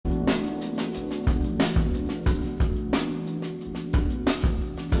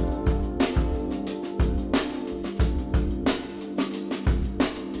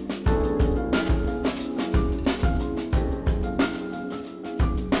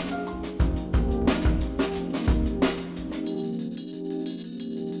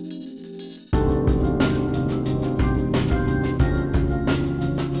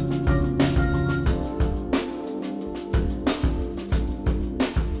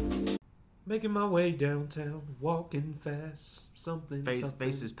Making my way downtown, walking fast, something.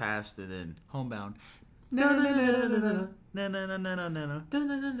 Faces past and then homebound.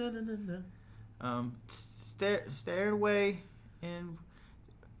 Staring away and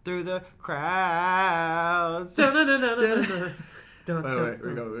through the crowds. Wait,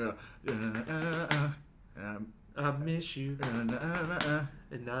 we go. I miss you, and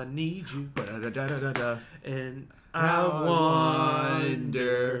I need you, and I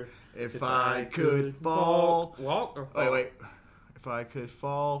wonder if I could fall. Walk or fall? Wait. If I could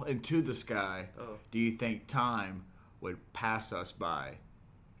fall into the sky, do you think time would pass us by?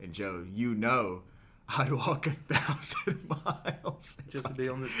 And Joe, you know I'd walk 1,000 miles. Just to be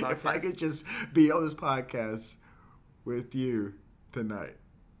on this podcast? If I could just be on this podcast with you tonight.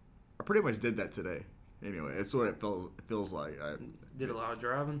 I pretty much did that today. Anyway, it's what it feels like. I did a lot of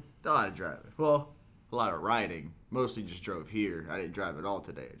driving? A lot of driving. Well, a lot of riding. Mostly just drove here. I didn't drive at all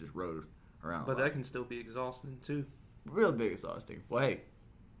today. I just rode around. But that can still be exhausting, too. Real big exhausting. Well, hey.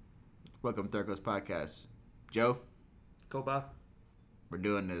 Welcome to Third Coast Podcast. Joe? Go by. We're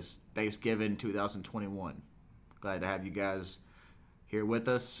doing this Thanksgiving 2021. Glad to have you guys here with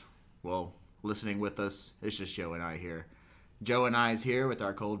us. Well, listening with us. It's just Joe and I here. Joe and I is here with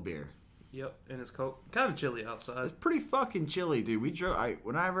our cold beer. Yep, and it's cold. Kind of chilly outside. It's pretty fucking chilly, dude.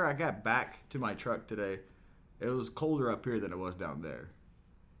 Whenever I got back to my truck today, it was colder up here than it was down there.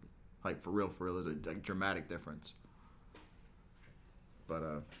 Like, for real. There's a dramatic difference. But,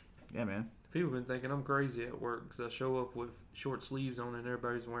 yeah, man. People have been thinking I'm crazy at work because I show up with short sleeves on and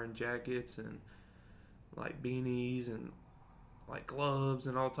everybody's wearing jackets and, like, beanies and, like, gloves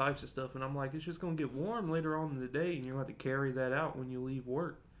and all types of stuff. And I'm like, it's just going to get warm later on in the day and you'll have to carry that out when you leave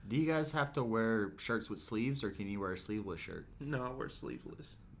work. Do you guys have to wear shirts with sleeves or can you wear a sleeveless shirt? No, I wear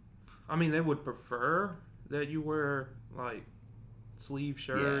sleeveless. I mean, they would prefer that you wear, like, sleeve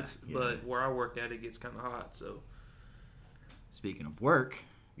shirts, yeah. But where I work at, it gets kind of hot, so... Speaking of work,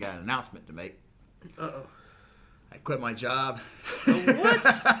 I got an announcement to make. Uh-oh. I quit my job. What?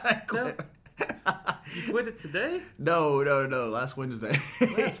 I quit. No. You quit it today? No. Last Wednesday.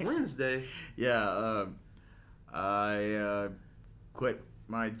 Last Wednesday? Yeah. I quit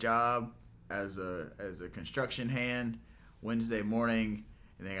my job as a construction hand Wednesday morning,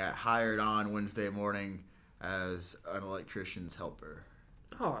 and then got hired on Wednesday morning as an electrician's helper.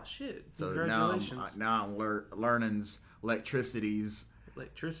 Oh, shit. So Congratulations. now I'm learning electricities.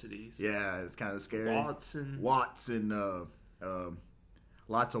 Yeah, it's kind of scary. Watts and lots of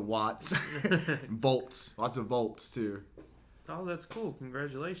watts. Volts. Lots of volts, too. Oh, that's cool.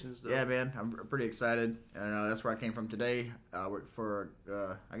 Congratulations, though. Yeah, man. I'm pretty excited. And that's where I came from today. I work for,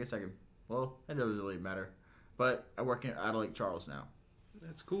 I guess I can, well, it doesn't really matter. But I work out of Lake Charles now.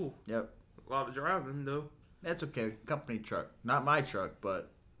 That's cool. Yep. A lot of driving, though. That's okay. Company truck. Not my truck,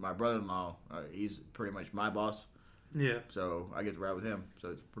 but my brother-in-law. He's pretty much my boss. Yeah. So I get to ride with him.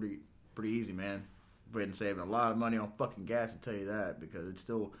 So it's pretty easy, man. Been saving a lot of money on fucking gas, to tell you that, because it's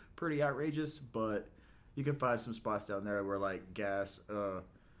still pretty outrageous, but you can find some spots down there where, like, gas.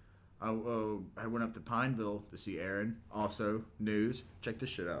 I went up to Pineville to see Aaron. Also, news. Check this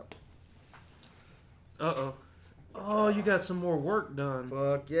shit out. Uh-oh. Oh, you got some more work done.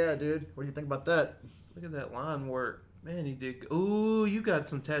 Fuck yeah, dude. What do you think about that? Look at that line work. Man, he did. Ooh, you got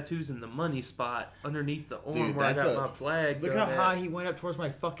some tattoos in the money spot underneath the arm. Dude, where I got my flag. Look how high he went up towards my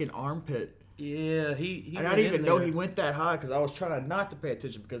fucking armpit. Yeah, he and I didn't even know he went that high because I was trying not to pay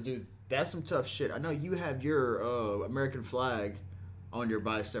attention because, dude, that's some tough shit. I know you have your American flag on your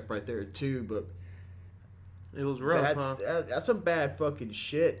bicep right there, too, but... It was rough, that's some bad fucking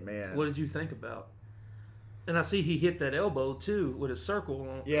shit, man. What did you think about? And I see he hit that elbow, too, with a circle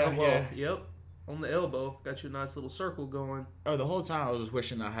on. Yeah. Yep. On the elbow. Got you a nice little circle going. Oh, the whole time I was just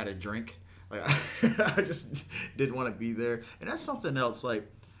wishing I had a drink. Like, I just didn't want to be there. And that's something else.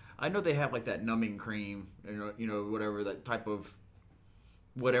 Like, I know they have, like, that numbing cream, you know, whatever, that type of,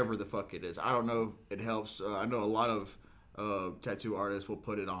 whatever the fuck it is. I don't know if it helps. I know a lot of tattoo artists will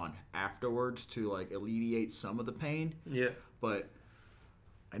put it on afterwards to, like, alleviate some of the pain. Yeah. But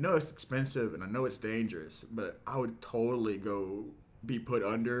I know it's expensive and I know it's dangerous, but I would totally go be put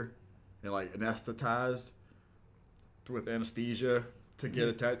under and, like, anesthetized with anesthesia to get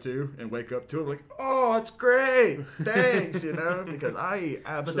a tattoo and wake up to it like, oh, that's great, thanks, you know, because I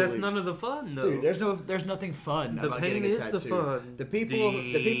absolutely. But that's none of the fun, though. Dude, there's nothing fun about getting a tattoo. The pain is the fun. The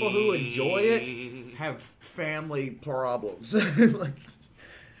people who enjoy it have family problems. Like,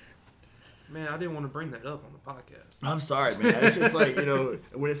 man, I didn't want to bring that up on the podcast. I'm sorry, man. It's just like, you know,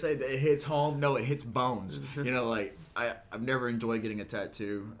 when it say that it hits home, no, it hits bones. You know, like, I've never enjoyed getting a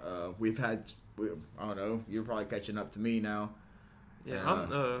tattoo. I don't know, you're probably catching up to me now.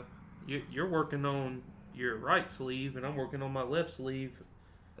 Yeah, you're working on your right sleeve, and I'm working on my left sleeve.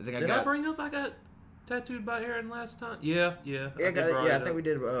 I think Did I bring up I got tattooed by Aaron last time? Yeah. I think we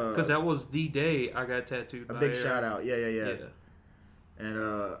did. Because that was the day I got tattooed by a big Aaron. shout out. Yeah. And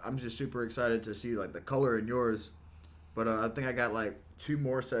I'm just super excited to see like the color in yours. But I think I got like 2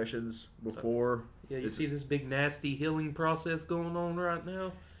 more sessions before. Yeah, you see this big nasty healing process going on right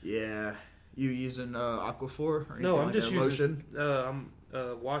now? Yeah. You using Aquaphor or anything No, I'm like just that? using. Lotion?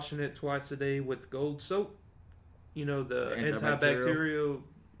 I'm washing it twice a day with gold soap. You know, the Antibacterial. antibacterial,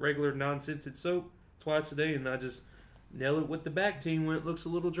 regular non-scented soap twice a day, and I just nail it with the Bactine when it looks a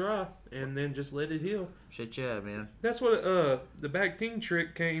little dry, and then just let it heal. Shit, yeah, man. That's what the Bactine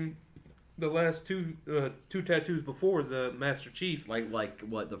trick came. The last two tattoos before the Master Chief. Like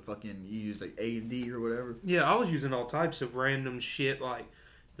what the fucking you use like A&D or whatever. Yeah, I was using all types of random shit like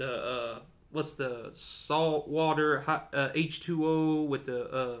the what's the salt water H2O with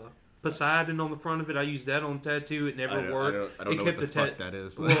the Poseidon on the front of it. I used that on tattoo. It never worked. I don't know what the fuck that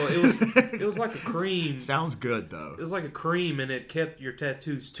is. But Well, it was like a cream. Sounds good though. It was like a cream, and it kept your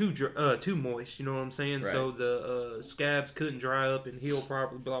tattoos too moist. You know what I'm saying? Right. So the scabs couldn't dry up and heal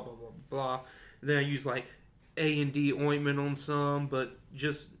properly. Blah blah blah blah. And then I used like A&D ointment on some, but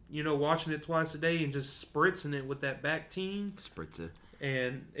just washing it twice a day and just spritzing it with that Bactine. Spritz it.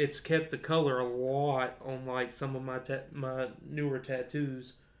 And it's kept the color a lot on like some of my newer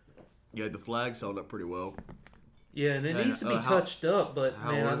tattoos. Yeah, the flags held up pretty well. Yeah, and it needs to be touched up, but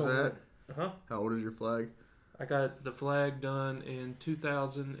how man, old is that? Huh? How old is your flag? I got the flag done in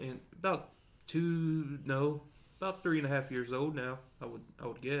 2000 and about 3.5 years old now. I would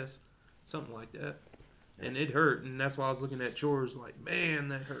guess something like that. And it hurt, and that's why I was looking at yours like, man,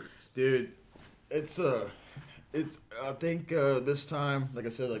 that hurts, dude. It's I think this time, like I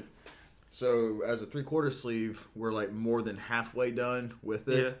said, like so as a 3/4 sleeve, we're like more than halfway done with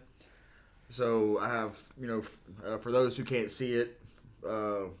it. Yeah. So I have, for those who can't see it,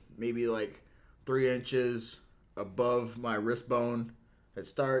 maybe like 3 inches above my wrist bone. It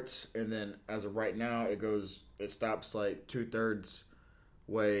starts, and then as of right now, it stops like 2/3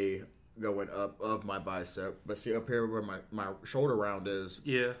 way going up of my bicep. But see up here where my shoulder round is.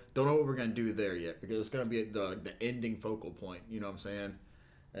 Yeah. Don't know what we're gonna do there yet because it's gonna be at the ending focal point. You know what I'm saying?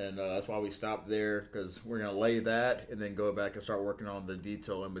 And that's why we stopped there, because we're going to lay that and then go back and start working on the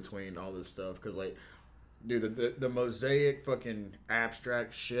detail in between all this stuff. Because, like, dude, the mosaic fucking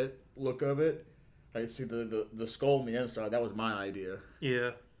abstract shit look of it, I see the skull on the inside, that was my idea.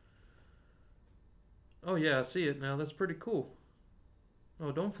 Yeah. Oh, yeah, I see it now. That's pretty cool.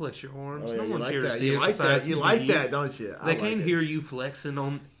 Oh, don't flex your arms. Oh, yeah, no one's like here to that. see You it. like that. You like you. that, don't you? They can't hear you flexing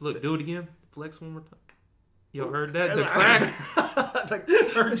on... Look, do it again. Flex one more time. Y'all heard that? The crack.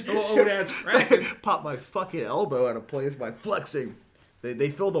 Heard your old ass cracking. Pop my fucking elbow out of place by flexing. They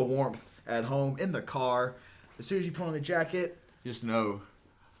feel the warmth at home, in the car. As soon as you put on the jacket, just know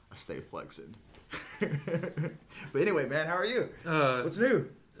I stay flexing. But anyway, man, how are you? What's new?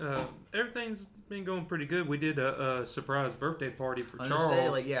 Everything's been going pretty good. We did a surprise birthday party for Charles. Say,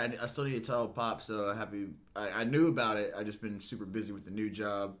 like, yeah, I still need to tell Pop, so happy. I knew about it. I just been super busy with the new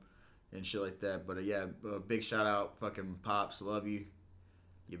job and shit like that. But yeah, big shout out, fucking Pops. Love you,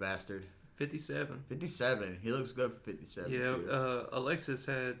 you bastard. 57. 57. He looks good for 57. Yeah, too. Alexis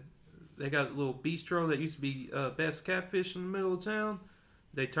they got a little bistro that used to be Beth's Catfish in the middle of town.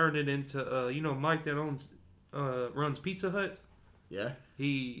 They turned it into, Mike that runs Pizza Hut. Yeah.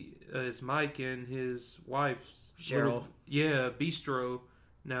 He is Mike and his wife's Cheryl. bistro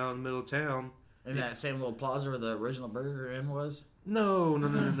now in the middle of town. In that same little plaza where the original Burger Inn was? No.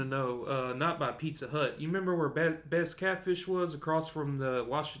 Not by Pizza Hut. You remember where Beth's Catfish was across from the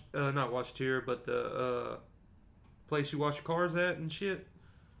not Washateer, but the place you wash your cars at and shit?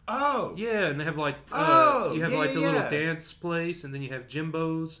 Oh! Yeah, and they have like you have the little dance place, and then you have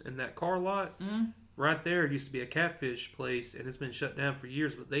Jimbo's and that car lot. Mm-hmm. Right there, it used to be a catfish place, and it's been shut down for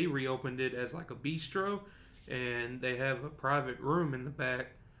years, but they reopened it as like a bistro, and they have a private room in the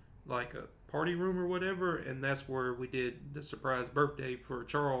back, like a party room or whatever, and that's where we did the surprise birthday for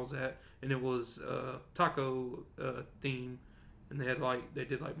Charles at, and it was taco theme, and they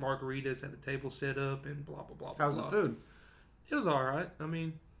did margaritas, had a table set up, and blah blah blah. How's blah. the food? It was all right. I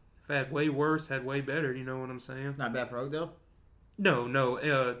mean, if I had way worse, had way better. You know what I'm saying? Not bad for Oakdale?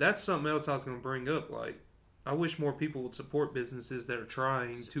 No. That's something else I was going to bring up. Like, I wish more people would support businesses that are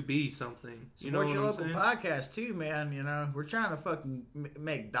trying to be something. You know what your I'm local saying? podcast too, man. We're trying to fucking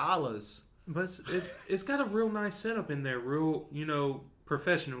make dollars. But it's got a real nice setup in there. Real,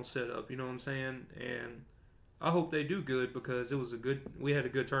 professional setup. You know what I'm saying? And I hope they do good, because we had a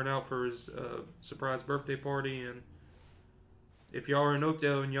good turnout for his surprise birthday party, and if y'all are in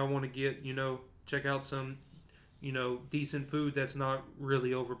Oakdale and y'all want to get, check out some, decent food that's not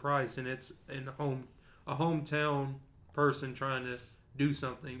really overpriced, and it's in a hometown person trying to do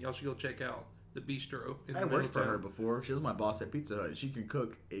something, y'all should go check out the bistro. I worked for her before. She was my boss at Pizza Hut. She can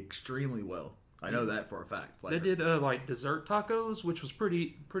cook extremely well. I know that for a fact. They did like dessert tacos, which was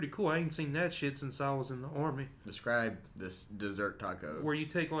pretty cool. I ain't seen that shit since I was in the army. Describe this dessert taco. Where you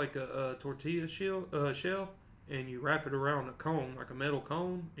take like a tortilla shell and you wrap it around a cone, like a metal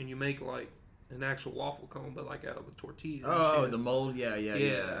cone, and you make like an actual waffle cone, but like out of a tortilla. Oh, the mold, yeah. I know what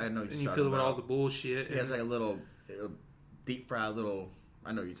you're talking about. And you fill it with all the bullshit. It has like a little deep fried little.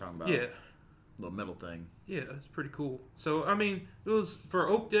 I know what you're talking about. Yeah. Little metal thing. Yeah, it's pretty cool. So I mean, it was for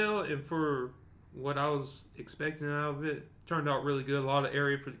Oakdale and for what I was expecting out of it. Turned out really good. A lot of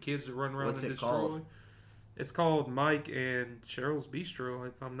area for the kids to run around and destroy. Called? It's called Mike and Cheryl's Bistro,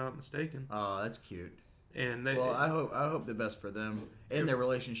 if I'm not mistaken. Oh, that's cute. And I hope the best for them in their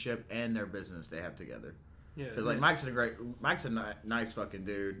relationship and their business they have together. Yeah, because like Mike's a nice fucking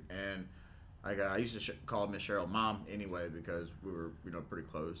dude, and I used to call Miss Cheryl Mom anyway because we were pretty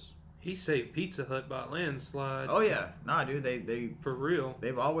close. He saved Pizza Hut by a landslide. Oh yeah, nah, dude, they for real.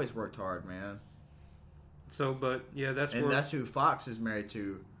 They've always worked hard, man. So, but yeah, that's who Fox is married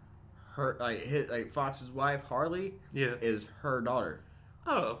to. Her Fox's wife Harley. Yeah, is her daughter.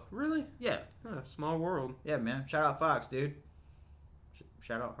 Oh, really? Yeah. Oh, small world. Yeah, man. Shout out Fox, dude.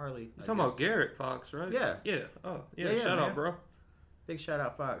 Shout out Harley. You're talking about Garrett Fox, right? Yeah. Yeah. Oh, yeah. Shout out, bro. Big shout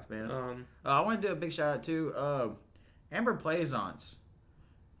out Fox, man. I want to do a big shout out to Amber Plaisance.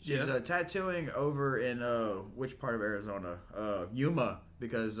 She's tattooing over in which part of Arizona? Yuma,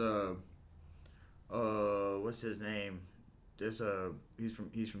 because what's his name? He's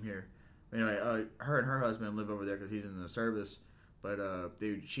from here. Anyway, her and her husband live over there because he's in the service. But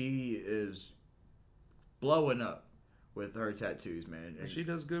dude, she is blowing up with her tattoos, man. And she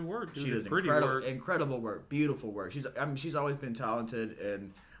does good work. She does incredible work, beautiful work. She's always been talented,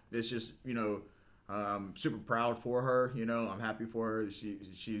 and it's just super proud for her. I'm happy for her.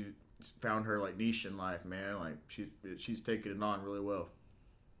 She found her like niche in life, man. Like she's taking it on really well.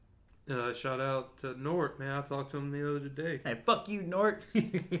 Shout out to Nort, man. I talked to him the other day. Hey, fuck you, Nort.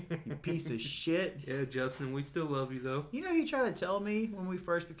 You piece of shit. Yeah, Justin, we still love you, though. He tried to tell me when we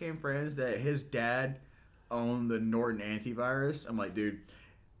first became friends that his dad owned the Norton antivirus. I'm like, dude,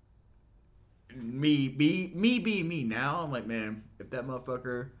 me being me now, I'm like, man, if that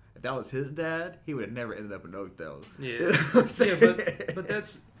was his dad, he would have never ended up in Oakdale. Yeah. But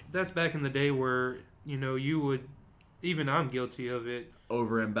that's back in the day where, you would, even I'm guilty of it,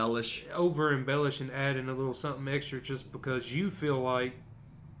 over embellish and add in a little something extra just because you feel like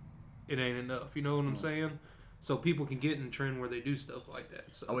it ain't enough. You know what I'm saying? So people can get in the trend where they do stuff like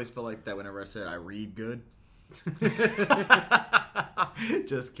that. So. I always feel like that whenever I said I read good.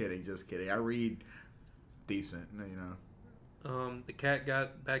 Just kidding. I read decent, The cat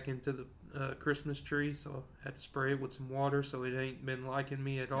got back into the Christmas tree, so I had to spray it with some water, so it ain't been liking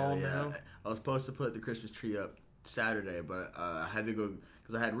me at all now. I was supposed to put the Christmas tree up Saturday, but I had to go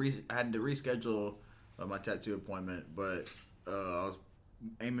because I had to reschedule my tattoo appointment, but I was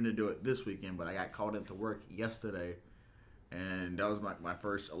aiming to do it this weekend, but I got called into work yesterday, and that was my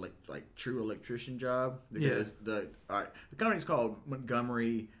first true electrician job because the company's called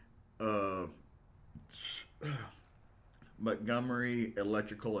Montgomery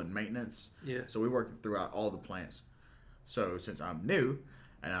Electrical and Maintenance. Yeah. So we work throughout all the plants. So since I'm new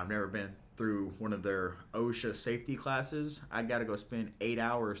and I've never been through one of their OSHA safety classes, I got to go spend 8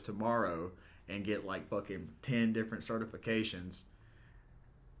 hours tomorrow and get like fucking 10 different certifications.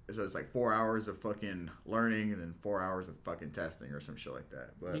 So it's like 4 hours of fucking learning and then 4 hours of fucking testing or some shit like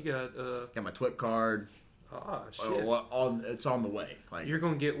that. But you got my TWIC card. Ah, shit. It's on the way. Like you're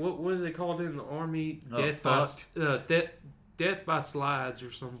gonna get what do they call it in the army? Death by slides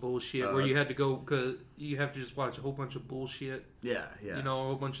or some bullshit where you had to go because you have to just watch a whole bunch of bullshit. Yeah. A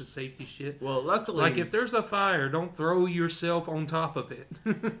whole bunch of safety shit. Well, luckily, like if there's a fire, don't throw yourself on top of it.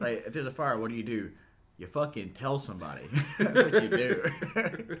 Like if there's a fire, what do? You fucking tell somebody. That's what you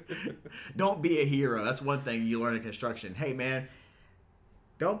do. Don't be a hero. That's one thing you learn in construction. Hey man,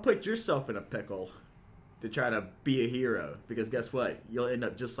 don't put yourself in a pickle to try to be a hero because guess what? You'll end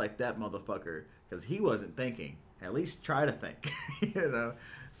up just like that motherfucker because he wasn't thinking. At least try to think,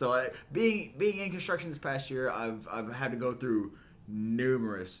 So being in construction this past year, I've had to go through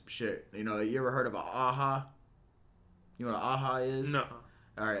numerous shit. You ever heard of an AHA? You know what an AHA is? No.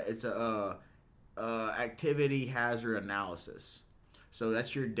 All right, it's a activity hazard analysis. So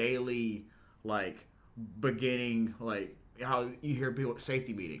that's your daily beginning how you hear people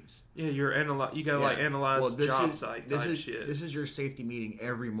safety meetings. Yeah, you gotta like analyze job site type shit. This is your safety meeting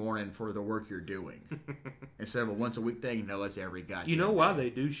every morning for the work you're doing. Instead of a once a week thing, no, it's every goddamn You know why they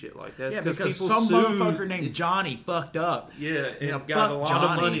do shit like that? Yeah, because people some sued. motherfucker named Johnny fucked up. Yeah, and You know, got a lot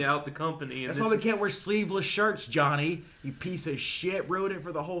Johnny. of money out the company. And That's why we can't wear sleeveless shirts, Johnny. You piece of shit. Ruined it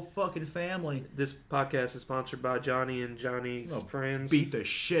for the whole fucking family. This podcast is sponsored by Johnny and Johnny's friends. Beat the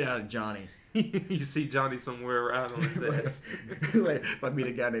shit out of Johnny. You see Johnny somewhere out on his ass. Like, if I meet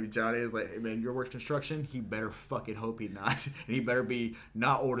a guy named Johnny, it's like, hey man, your work construction, he better fucking hope he not. And he better be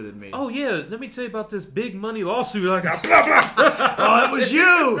not older than me. Oh yeah, let me tell you about this big money lawsuit I got. Blah, blah. Oh, it was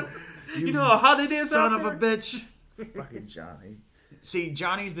you! You know how hot it is son out of there? a bitch. Fucking Johnny. See,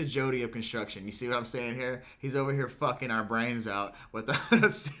 Johnny's the Jody of construction. You see what I'm saying here? He's over here fucking our brains out without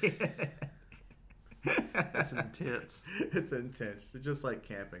us seeing it. That's intense. It's intense. It's just like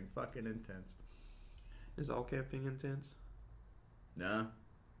camping. Fucking intense. Is all camping intense? Nah.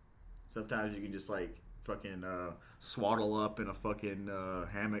 Sometimes you can just like fucking swaddle up in a fucking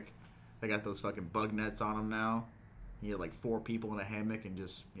hammock. They got those fucking bug nets on them now. You get like 4 people in a hammock and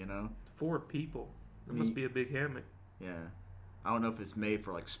just, 4 people. That must be a big hammock. Yeah. I don't know if it's made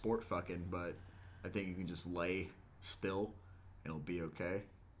for like sport fucking, but I think you can just lay still and it'll be okay.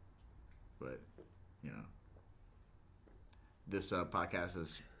 But, this podcast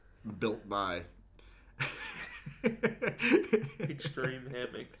is built by Extreme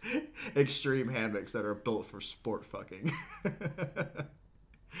hammocks. Extreme hammocks that are built for sport fucking.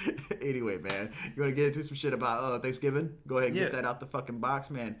 Anyway, man, you want to get into some shit about Thanksgiving? Go ahead and get that out the fucking box,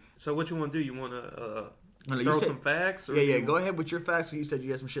 man. So what you want to do? You want to throw some facts? Or Go ahead with your facts. You said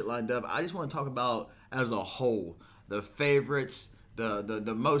you had some shit lined up. I just want to talk about, as a whole, the favorites,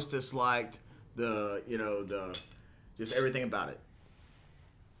 the most disliked, just everything about it.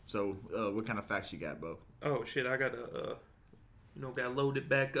 So, what kind of facts you got, Bo? Oh shit, I gotta load it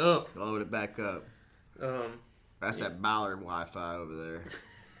back up. Load it back up. That's that Ballard Wi-Fi over there.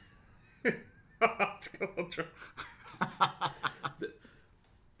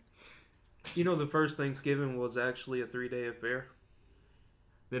 The first Thanksgiving was actually a 3-day affair.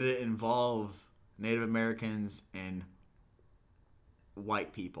 Did it involve Native Americans and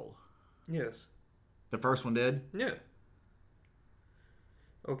white people? Yes. The first one did? Yeah.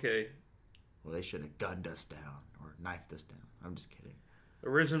 Okay. Well, they should have gunned us down or knifed us down. I'm just kidding.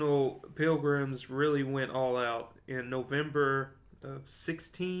 Original Pilgrims really went all out in November of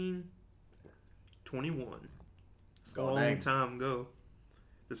 1621. It's a long time ago.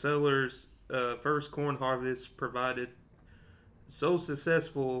 The settlers' first corn harvest proved so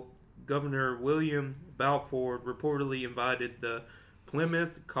successful, Governor William Balfour reportedly invited the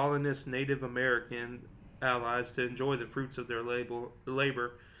Plymouth colonist Native American allies to enjoy the fruits of their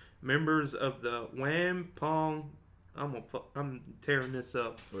labor. Members of the Wampong, I'm tearing this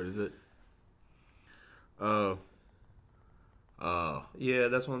up. What is it? Yeah,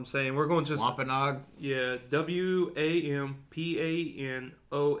 that's what I'm saying. We're going just Wampanoag. Yeah, Wampanoag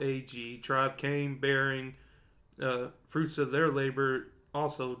tribe came bearing fruits of their labor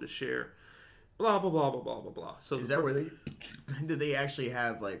also to share. Blah blah blah blah blah blah blah. So is that where did they actually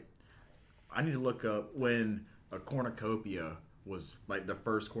have like? I need to look up when a cornucopia was like the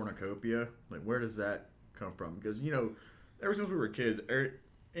first cornucopia. Like, where does that come from? Because ever since we were kids,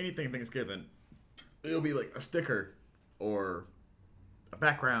 anything Thanksgiving, it'll be like a sticker or a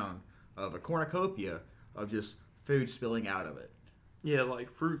background of a cornucopia of just food spilling out of it. Yeah,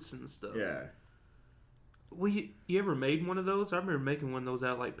 like fruits and stuff. Yeah. Well, you ever made one of those? I remember making one of those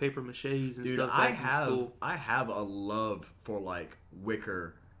out of like paper maches and stuff. Dude, I have a love for like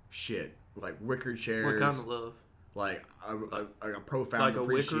wicker shit, like wicker chairs. What kind of love? Like a profound like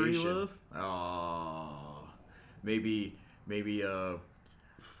appreciation. Like a wickery love? Oh, maybe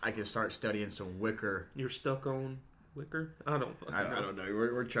I can start studying some wicker. You're stuck on wicker? I don't know.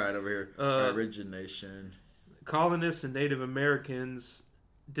 We're trying over here. Origination. Colonists and Native Americans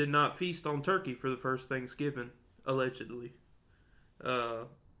did not feast on turkey for the first Thanksgiving, allegedly. The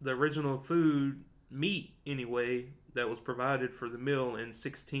original food, meat anyway, that was provided for the meal in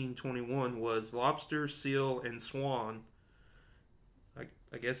 1621 was lobster, seal, and swan.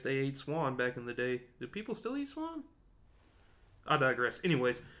 I guess they ate swan back in the day. Do people still eat swan? I digress.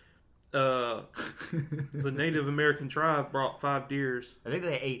 Anyways, the Native American tribe brought 5 deers. I think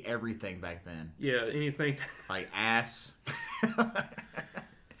they ate everything back then. Yeah, anything. Like ass. They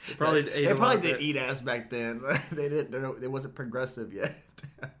probably did eat ass back then. They didn't. It wasn't progressive yet.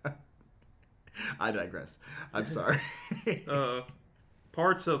 I digress. I'm sorry.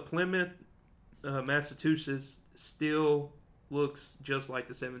 Parts of Plymouth, Massachusetts, still looks just like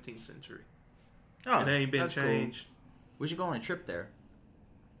the 17th century. Oh, it ain't been changed. Cool. We should go on a trip there.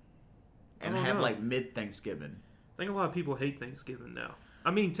 And I don't have know. like mid-Thanksgiving. I think a lot of people hate Thanksgiving now. I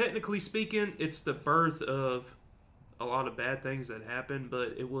mean, technically speaking, it's the birth of a lot of bad things that happened,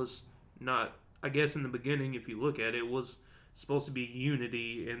 but it was not. I guess in the beginning, if you look at it, it was supposed to be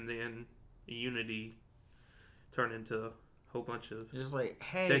unity, and then unity turned into a whole bunch of Just like,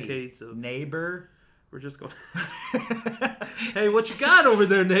 hey, decades of. neighbor. We're just going. Hey, what you got over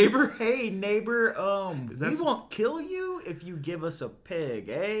there, neighbor? Hey, neighbor. that We some- won't kill you if you give us a pig,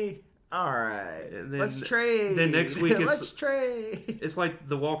 eh? All right. And then- Let's trade. then next week it's- let's trade. It's like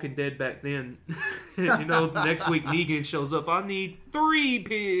The Walking Dead back then. Next week Negan shows up. I need 3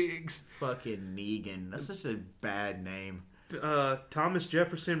 pigs. Fucking Negan. That's such a bad name. Thomas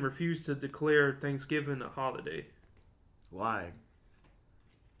Jefferson refused to declare Thanksgiving a holiday. Why?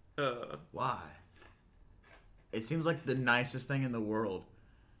 Uh, Why? It seems like the nicest thing in the world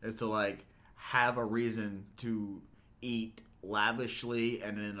is to like have a reason to eat lavishly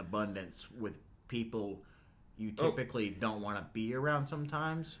and in abundance with people you typically don't want to be around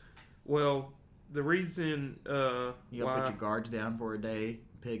sometimes. well, the reason You gotta put your guards down for a day,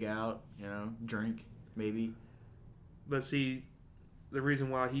 pig out, drink, maybe. but see, the reason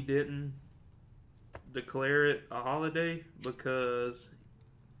why he didn't declare it a holiday because,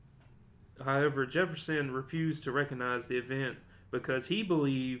 however, Jefferson refused to recognize the event because he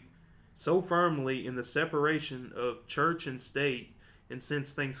believed so firmly in the separation of church and state, and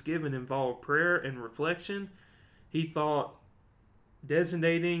since Thanksgiving involved prayer and reflection, he thought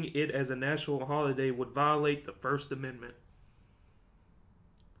designating it as a national holiday would violate the First Amendment.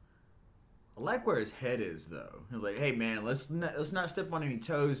 I like where his head is though. He's like, hey man, let's not step on any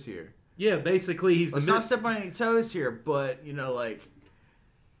toes here. Yeah, basically he's Let's the not step on any toes here, but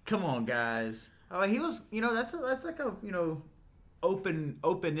come on guys. Oh, he was, that's like a,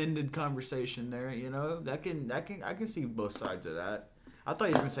 open-ended conversation there, I can see both sides of that. I thought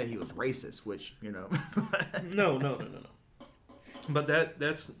you were going to say he was racist, which, No. But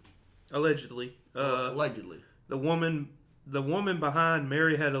that's allegedly. Allegedly. The woman behind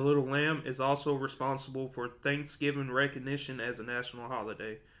Mary Had a Little Lamb is also responsible for Thanksgiving recognition as a national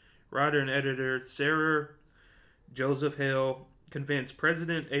holiday. Writer and editor Sarah Joseph Hale convinced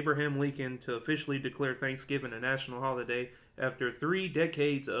President Abraham Lincoln to officially declare Thanksgiving a national holiday after 3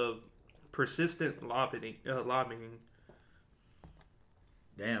 decades of persistent lobbying.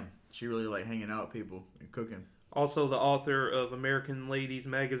 Damn, she really like hanging out with people and cooking. Also, the author of American Ladies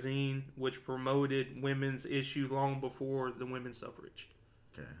Magazine, which promoted women's issue long before the women's suffrage.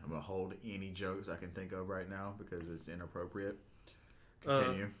 Okay, I'm gonna hold any jokes I can think of right now because it's inappropriate.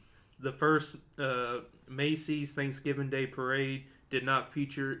 Continue. The first Macy's Thanksgiving Day Parade did not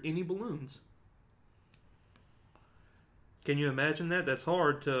feature any balloons. Can you imagine that? That's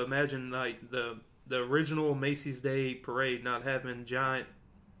hard to imagine, like the original Macy's Day Parade not having giant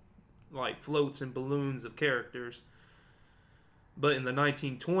like floats and balloons of characters. But in the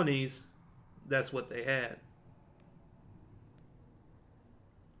 1920s, that's what they had.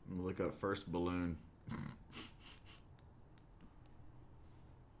 I'm gonna look up first balloon.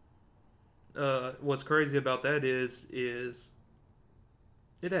 What's crazy about that is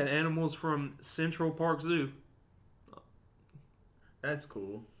it had animals from Central Park Zoo. That's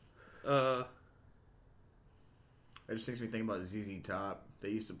cool. Uh, It just makes me think about ZZ Top. They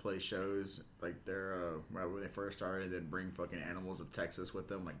used to play shows like right when they first started, they'd bring fucking animals of Texas with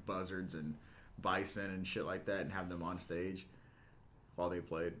them, like buzzards and bison and shit like that, and have them on stage while they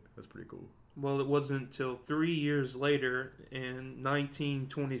played. That's pretty cool. Well, it wasn't until 3 years later, in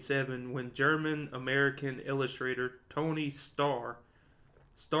 1927, when German-American illustrator Tony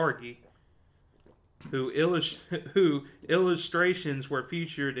Starkey, who illustrations were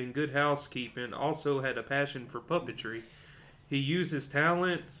featured in Good Housekeeping, also had a passion for puppetry. He used his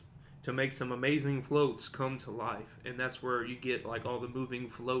talents to make some amazing floats come to life, and that's where you get like all the moving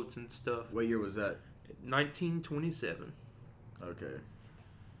floats and stuff. What year was that? 1927. Okay.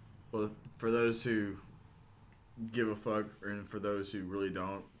 Well, for those who give a fuck, and for those who really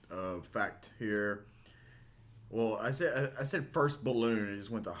don't, fact here. Well, I said first balloon. It just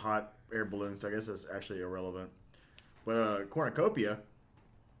went to hot air balloon, so I guess that's actually irrelevant. But cornucopia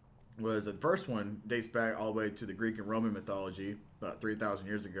was the first one. Dates back all the way to the Greek and Roman mythology, about 3,000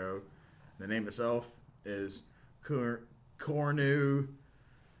 years ago. The name itself is cornu.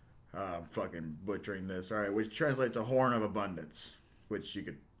 I'm fucking butchering this. All right, which translates to horn of abundance, which you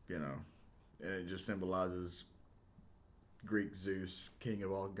could, and it just symbolizes Greek Zeus, king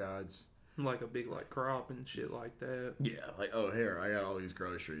of all gods. Like a big like crop and shit like that. Yeah, like, oh, here, I got all these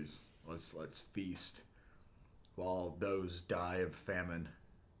groceries. Let's feast while those die of famine.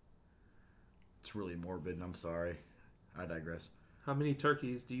 It's really morbid, and I'm sorry. I digress. How many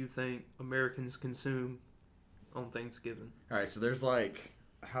turkeys do you think Americans consume on Thanksgiving? All right, so there's like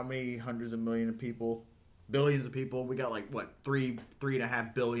how many hundreds of millions of people, billions of people? We got like what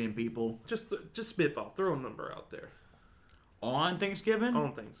 3.5 billion people Just spitball. Throw a number out there. on Thanksgiving.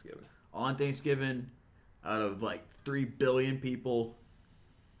 On Thanksgiving. On Thanksgiving, out of like 3 billion people,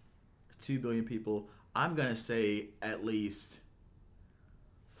 2 billion people, I'm gonna say at least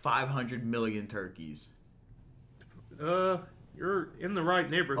 500 million turkeys. You're in the right Oh,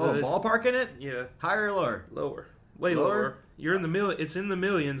 neighborhood. ballpark in it? Yeah, Higher or lower? lower. Way Lower? lower. You're in the It's in the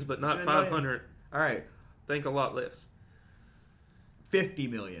millions, but not It's in the million- 500. All right, Think a lot less. 50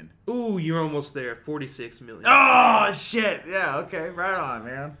 million. Ooh, you're almost there. 46 million. Oh shit! Yeah, okay, right on,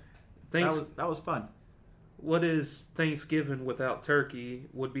 man. That was fun. What is Thanksgiving without turkey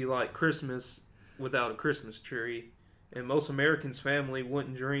would be like Christmas without a Christmas tree. And most Americans' family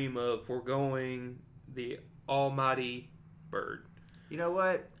wouldn't dream of foregoing the almighty bird. You know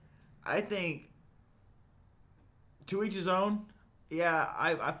what? I think to each his own. Yeah,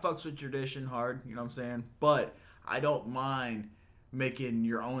 I fucks with tradition hard, you know what I'm saying? But I don't mind making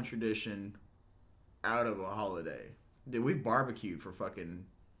your own tradition out of a holiday. Dude, we've barbecued for fucking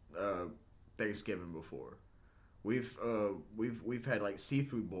Thanksgiving before. We've had like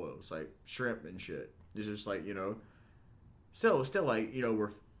seafood boils, like shrimp and shit. It's just like, you know, still like, you know,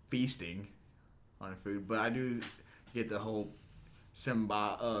 we're feasting on food, but I do get the whole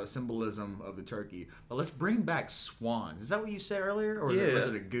symbolism of the turkey. But let's bring back swans. Is that what you said earlier, or Yeah. was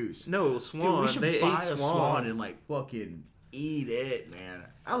it a goose? No, swan. Dude, we should they buy ate a swan and like fucking eat it, man.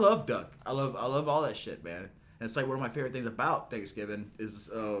 I love duck. I love all that shit, man. And it's like one of my favorite things about Thanksgiving is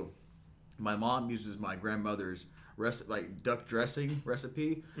my mom uses my grandmother's duck dressing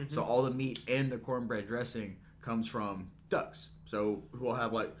recipe. Mm-hmm. So all the meat and the cornbread dressing comes from ducks. So we'll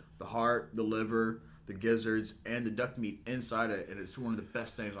have like the heart, the liver, the gizzards, and the duck meat inside it, and it's one of the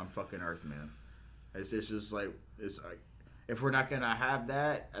best things on fucking earth, man. It's just like if we're not gonna have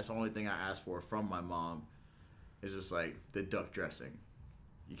that, that's the only thing I ask for from my mom. It's just like the duck dressing.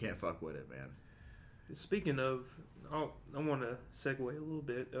 You can't fuck with it, man. Speaking of, I want to segue a little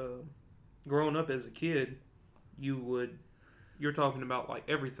bit. Growing up as a kid, you're talking about like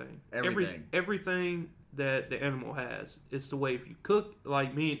everything. Everything that the animal has. It's the way if you cook,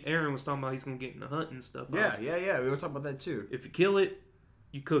 like me and Aaron was talking about, he's gonna get into hunting and stuff. Yeah. We were talking about that too. If you kill it,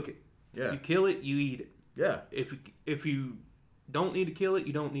 you cook it. Yeah. You kill it, you eat it. Yeah. If you don't need to kill it,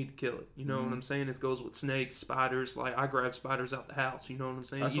 you don't need to kill it. You know Mm-hmm. what I'm saying? This goes with snakes, spiders. Like I grab spiders out the house. You know what I'm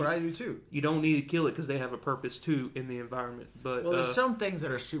saying? That's what I do too. You don't need to kill it because they have a purpose too in the environment. But Well, there's some things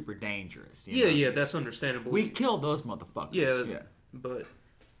that are super dangerous. You know? yeah, that's understandable. We kill those motherfuckers. Yeah. But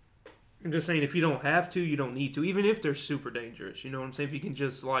I'm just saying, if you don't have to, you don't need to. Even if they're super dangerous, you know what I'm saying? If you can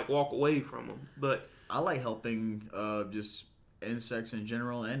just like walk away from them. But I like helping just insects in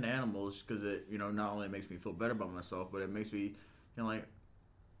general and animals because it, you know, not only makes me feel better about myself, but it makes me, you know, like,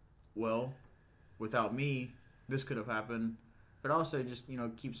 well, without me, this could have happened. But also just, you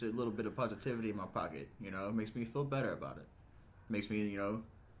know, keeps a little bit of positivity in my pocket. You know, it makes me feel better about it. Makes me, you know,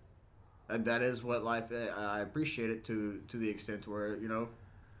 that is what life. I appreciate it to the extent where, you know,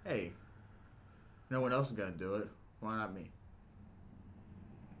 hey, no one else is gonna do it. Why not me?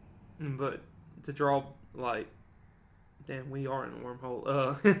 But to draw, like, damn, we are in a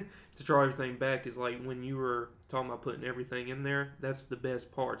wormhole. To draw everything back is like when you were talking about putting everything in there. That's the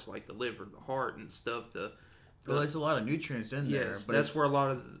best parts, like the liver, the heart, and stuff. Well, there's a lot of nutrients in there. Yes, But that's where a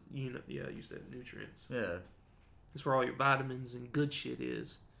lot of you said nutrients. yeah. That's where all your vitamins and good shit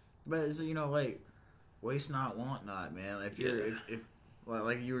is. But it's, you know, like, waste not, want not, man. If you're, if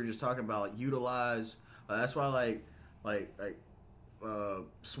like you were just talking about, like, utilize. That's why, like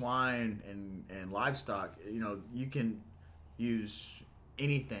swine and livestock. You know, you can use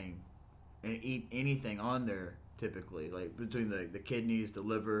anything and eat anything on there. Typically, like between the kidneys, the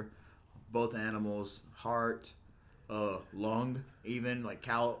liver, both animals, heart, lung, even like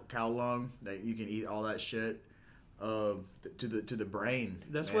cow lung. That you can eat all that shit. To the brain.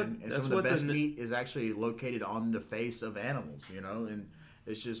 That's man. what. And That's some of the what best meat is actually located on the face of animals, you know, and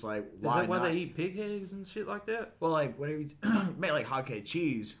it's just like Is why that why not? they eat pig eggs and shit like that? Well, like whenever you make like hotcake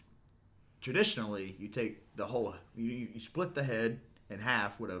cheese, traditionally you take the whole you split the head in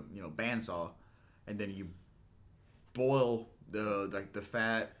half with a bandsaw, and then you boil the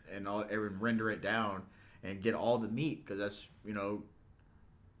fat and render it down and get all the meat because that's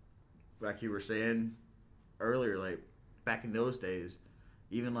like you were saying earlier, like back in those days,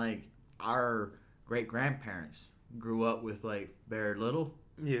 even like our great grandparents grew up with like very little,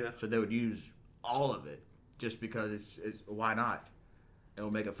 Yeah. so they would use all of it just because it's why not?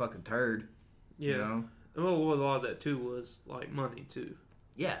 It'll make a fucking turd, Yeah. you know. Well, a lot of that too was like money too.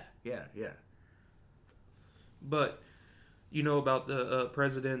 Yeah. But you know about the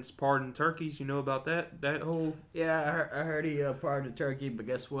president's pardoned turkeys? You know about that? That whole Yeah, I heard he pardoned the turkey, but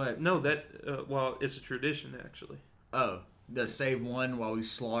guess what? no, that well, it's a tradition actually. Oh, the save one while we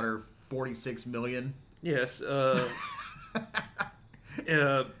slaughter 46 million. Yes.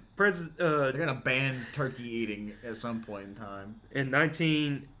 President. They're gonna ban turkey eating at some point in time. In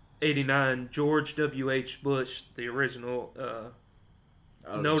 1989, George W.H. Bush, the original,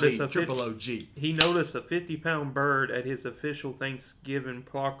 noticed Triple OG. he noticed a 50-pound bird at his official Thanksgiving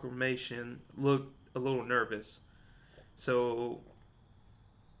proclamation looked a little nervous. So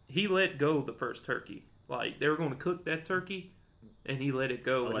he let go the first turkey. Like, they were going to cook that turkey, and he let it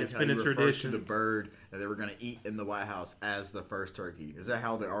go. I like it's how been you a referred tradition. to the bird that they were going to eat in the White House as the first turkey. Is that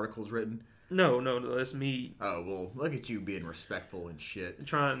how the article's written? No, that's me Oh, well, look at you being respectful and shit.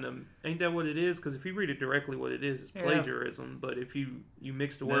 trying to. Ain't that what it is? Because if you read it directly, what it is plagiarism. But if you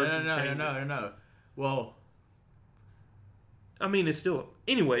mix the words and change it. No. Well, I mean, it's still.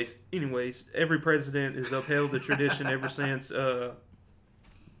 Anyways, every president has upheld the tradition ever since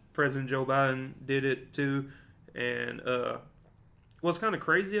President Joe Biden did it too. And what's kind of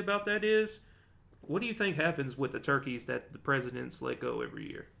crazy about that is, what do you think happens with the turkeys that the presidents let go every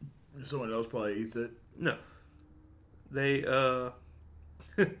year? someone else probably eats it. No, they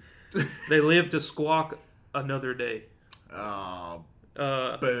they live to squawk another day. Oh,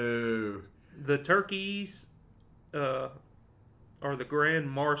 Uh, boo. the turkeys are the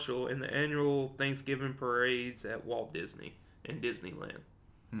grand marshal in the annual Thanksgiving parades at Walt Disney and Disneyland.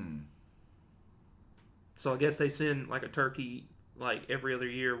 So I guess they send like a turkey like every other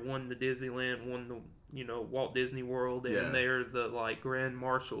year, one to Disneyland, one to Walt Disney World, and they're the like grand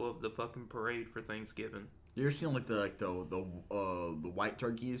marshal of the fucking parade for Thanksgiving. You ever seen like the white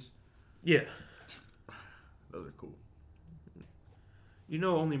turkeys? Yeah. Those are cool. You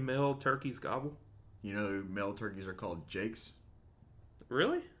know only male turkeys gobble? You know male turkeys are called jakes?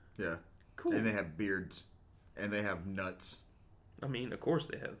 Really? Yeah. Cool. And they have beards. And they have nuts. I mean, of course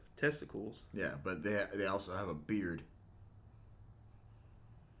they have testicles. Yeah, but they also have a beard.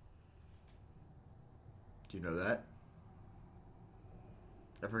 Do you know that?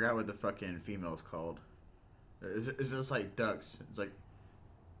 I forgot what the fucking female's called. It's just like ducks. It's like...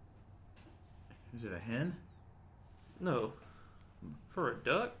 Is it a hen? No. For a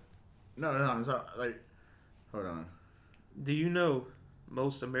duck? No, I'm sorry. Like... Hold on. Do you know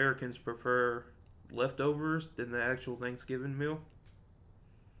most Americans prefer leftovers than the actual Thanksgiving meal?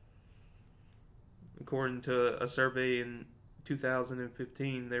 According to a survey in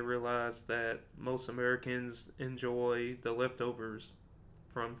 2015, they realized that most Americans enjoy the leftovers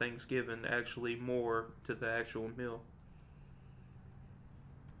from Thanksgiving actually more to the actual meal.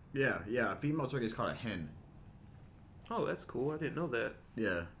 Yeah. A female turkey is called a hen. Oh, that's cool. I didn't know that.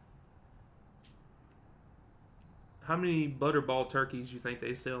 Yeah. How many butterball turkeys do you think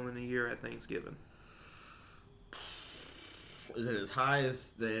they sell in a year at Thanksgiving? Is it as high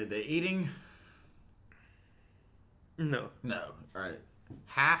as the eating? No. No. All right.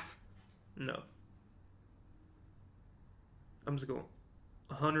 Half? No. I'm just going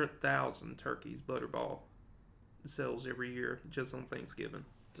 100,000 turkeys butterball sells every year just on Thanksgiving.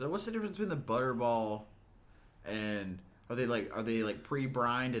 So what's the difference between the butterball and are they like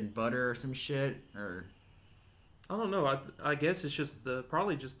pre-brined in butter or some shit or? I don't know. I guess it's just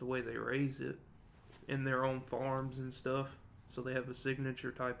probably just the way they raise it in their own farms and stuff. So they have a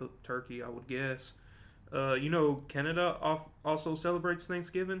signature type of turkey, I would guess. Canada also celebrates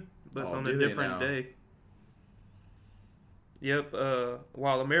Thanksgiving, but it's on a different day. Yep.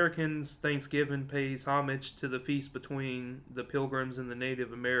 While Americans' Thanksgiving pays homage to the feast between the Pilgrims and the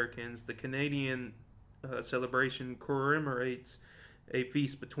Native Americans, the Canadian celebration commemorates a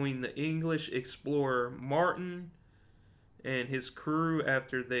feast between the English explorer Martin and his crew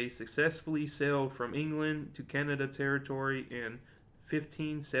after they successfully sailed from England to Canada territory in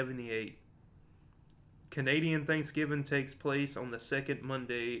 1578. Canadian Thanksgiving takes place on the second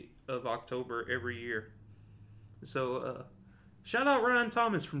Monday of October every year. So, shout out Ryan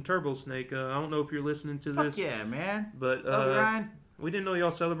Thomas from Turbo Snake. I don't know if you're listening to this. Fuck yeah, man. But Ryan. We didn't know y'all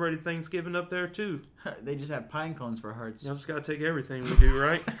celebrated Thanksgiving up there too. They just have pine cones for hearts. Y'all just gotta take everything we do,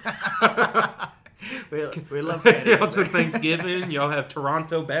 right? we love Canada. Y'all took Thanksgiving. Y'all have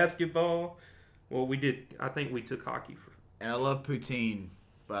Toronto basketball. Well, we did. I think we took hockey. And I love poutine,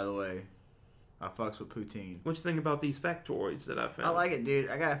 by the way. I fucks with poutine. What you think about these factoids that I found? I like it, dude.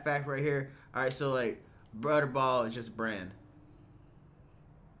 I got a fact right here. All right, so like Butterball is just a brand.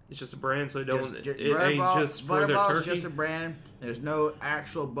 It's just a brand, so it ain't Butterball, just for their Butterball turkey. is just a brand. There's no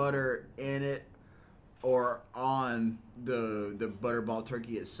actual butter in it. or on the butterball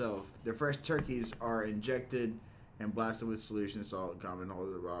turkey itself. The fresh turkeys are injected and blasted with solution salt, common, blah,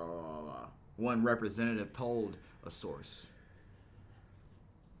 blah, blah, blah. One representative told a source.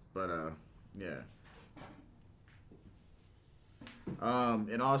 But yeah.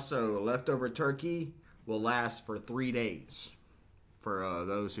 And also, leftover turkey will last for 3 days. For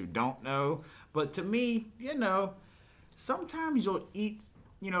those who don't know, but to me, sometimes you'll eat,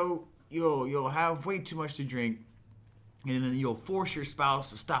 you'll have way too much to drink, and then you'll force your spouse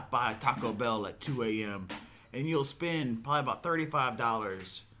to stop by Taco Bell at 2 a.m. and you'll spend probably about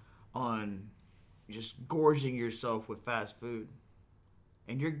 $35 on just gorging yourself with fast food,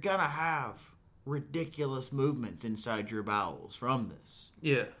 and you're gonna have ridiculous movements inside your bowels from this.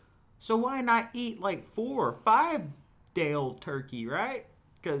 Yeah. So why not eat like 4 or 5 day old turkey, right?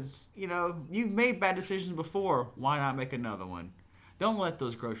 Because, you've made bad decisions before. Why not make another one? Don't let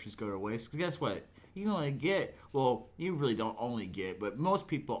those groceries go to waste. Because guess what? You only get, well, you really don't only get, but most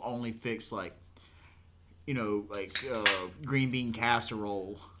people only fix green bean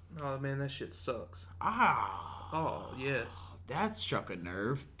casserole. Oh, man, that shit sucks. Oh, yes. That struck a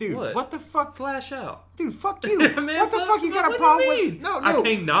nerve. Dude, What? What the fuck? Flash out. Dude, fuck you. Man, what the fuck you got what a problem do you mean? with? No. I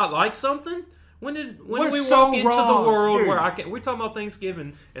can't not like something? When did we What's walk so into wrong, the world dude? where we're talking about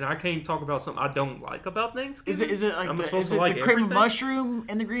Thanksgiving and I can't talk about something I don't like about Thanksgiving? Is it like I'm the supposed to like cream of everything? mushroom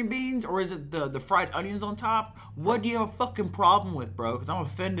and the green beans, or is it the fried onions on top? What do you have a fucking problem with, bro? Because I'm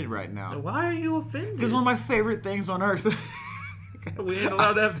offended right now. Why are you offended? Because one of my favorite things on earth. We ain't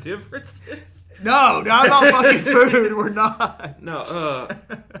allowed to have differences. No, not about fucking food. We're not. No,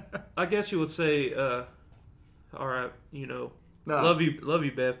 I guess you would say, all right, No. love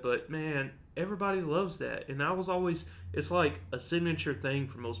you, Beth, but man, everybody loves that. And I was always, it's like a signature thing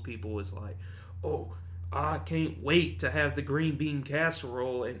for most people is like, oh, I can't wait to have the green bean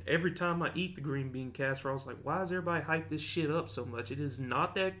casserole. And every time I eat the green bean casserole, I was like, why is everybody hype this shit up so much? It is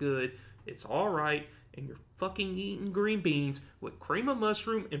not that good. It's all right. And you're fucking eating green beans with cream of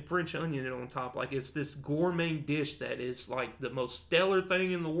mushroom and French onion on top. Like, it's this gourmet dish that is, like, the most stellar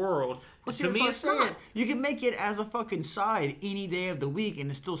thing in the world. Well, see, To that's me, what I'm it's saying. not. You can make it as a fucking side any day of the week, and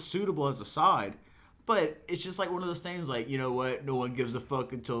it's still suitable as a side. But it's just like one of those things, like, you know what? No one gives a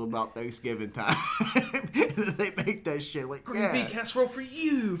fuck until about Thanksgiving time. They make that shit like, Green bean casserole for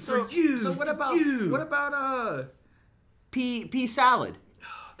you, So what about you? pea salad?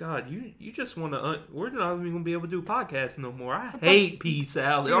 God, you just want to... we're not even going to be able to do podcasts no more. I hate pea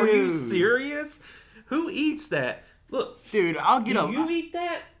salad. Are you Dude. serious? Who eats that? Look, Dude, I'll get do you eat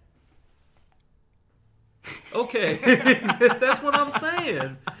that? Okay, that's what I'm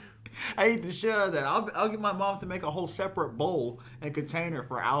saying. I eat the shit out of that. I'll get my mom to make a whole separate bowl and container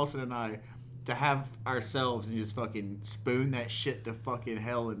for Allison and I to have ourselves and just fucking spoon that shit to fucking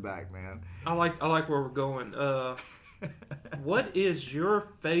hell and back, man. I like where we're going. What is your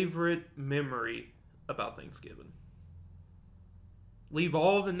favorite memory about Thanksgiving? Leave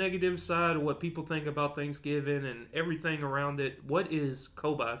all the negative side of what people think about Thanksgiving and everything around it. What is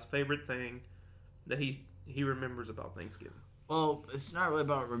Koba's favorite thing that he remembers about Thanksgiving? Well, it's not really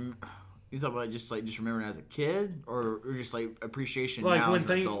about you talk about just remembering as a kid or just like appreciation Like now when as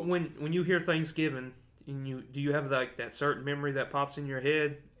an adult. when you hear Thanksgiving, and do you have like that certain memory that pops in your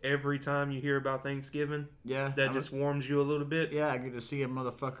head every time you hear about Thanksgiving? Yeah, That just warms you a little bit. yeah, I get to see a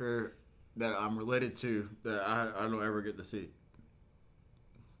motherfucker that I'm related to that I don't ever get to see.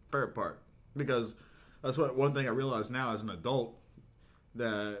 Favorite part, because that's what one thing I realize now as an adult,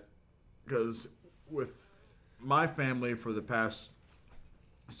 that because with my family for the past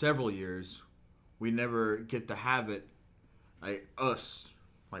several years, we never get to have it like us,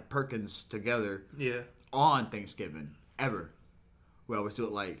 like Perkins together Yeah. on Thanksgiving ever. We always do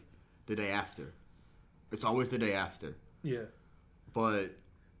it like the day after. It's always the day after. Yeah. But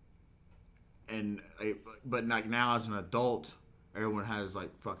like now as an adult, everyone has like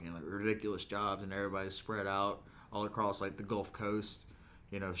fucking like ridiculous jobs and everybody's spread out all across like the Gulf Coast.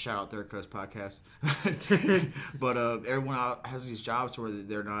 Shout out Third Coast Podcast. But everyone out has these jobs where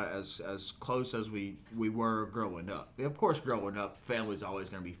they're not as close as we were growing up. Of course, growing up, family's always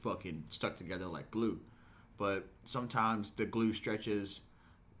going to be fucking stuck together like glue. But sometimes the glue stretches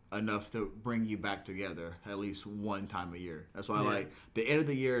enough to bring you back together at least one time a year. That's why like the end of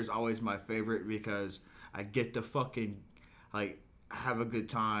the year is always my favorite, because I get to fucking like have a good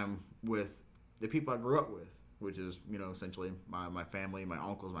time with the people I grew up with, which is, essentially my family, my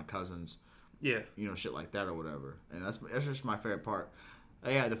uncles, my cousins, Yeah. Shit like that or whatever. And that's just my favorite part.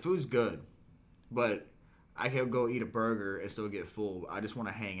 Yeah, the food's good, but I can go eat a burger and still get full. I just want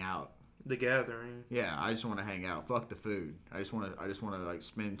to hang out. the gathering. Yeah, I just want to hang out. Fuck the food. I just want to like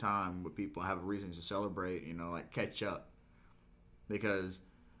spend time with people, have a reason to celebrate. You know, like catch up. Because,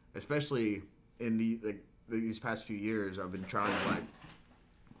 especially in these past few years, I've been trying to like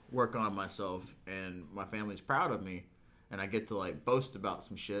work on myself, and my family's proud of me, and I get to like boast about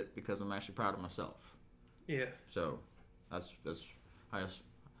some shit because I'm actually proud of myself. Yeah. So, that's I guess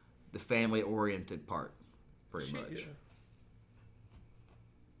the family oriented part, pretty much. Yeah.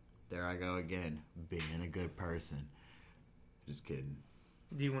 There I go again, being a good person. Just kidding.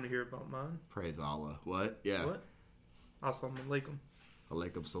 Do you want to hear about mine? Praise Allah. What? Yeah. What? Assalamu alaikum.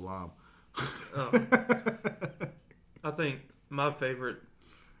 Alaikum salam. I think my favorite,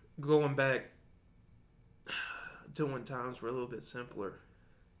 going back to when times were a little bit simpler,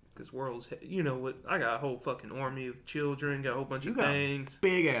 because world's, you know what, I got a whole fucking army of children, got a whole bunch of things.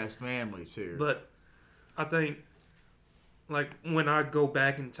 Big ass family too. But I think, like, when I go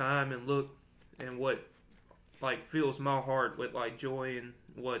back in time and look and what, like, fills my heart with, like, joy, and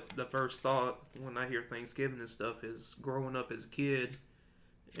what the first thought when I hear Thanksgiving and stuff is growing up as a kid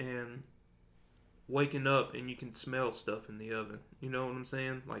and waking up and you can smell stuff in the oven. You know what I'm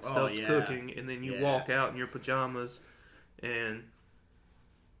saying? Like, stuff's cooking, and then you walk out in your pajamas, and,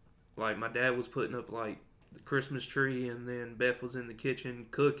 like, my dad was putting up, like, the Christmas tree, and then Beth was in the kitchen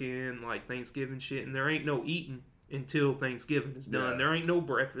cooking, like, Thanksgiving shit, and there ain't no eating until Thanksgiving is done. Yeah. There ain't no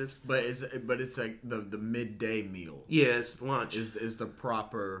breakfast. But it's like the midday meal. Yeah, it's lunch. Is the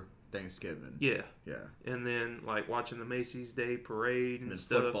proper Thanksgiving. Yeah. Yeah. And then, like, watching the Macy's Day Parade and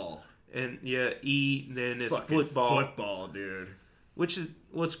stuff. Football. And, yeah, eat, and then it's fucking football. Football, dude. Which is,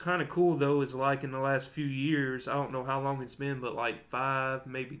 what's kind of cool, though, is, like, in the last few years, I don't know how long it's been, but, like,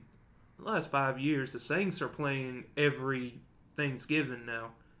 maybe the last 5 years, the Saints are playing every Thanksgiving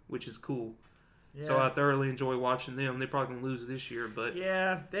now, which is cool. Yeah. So I thoroughly enjoy watching them. They're probably going to lose this year, but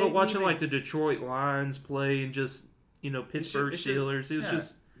but watching like the Detroit Lions play and just, you know, Pittsburgh Steelers, it was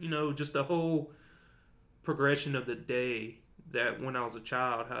just, you know, just the whole progression of the day that when I was a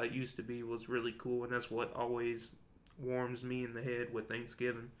child, how it used to be was really cool, and that's what always warms me in the head with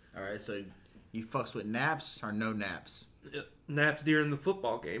Thanksgiving. All right, so you fucks with naps or no naps? Naps during the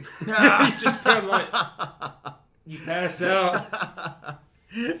football game. You just kind of like, you pass out.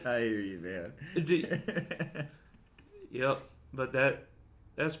 I hear you, man. Yep, but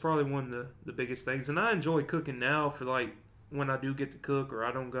that's probably one of the biggest things. And I enjoy cooking now for, like, when I do get to cook, or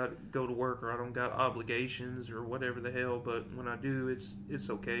I don't got to go to work, or I don't got obligations or whatever the hell. But when I do, it's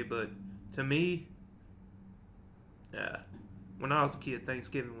okay. But to me, when I was a kid,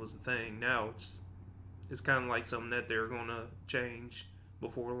 Thanksgiving was the thing. Now it's kind of like something that they're going to change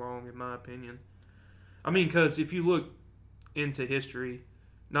before long, in my opinion. I mean, because if you look into history,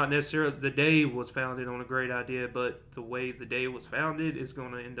 not necessarily the day was founded on a great idea, but the way the day was founded is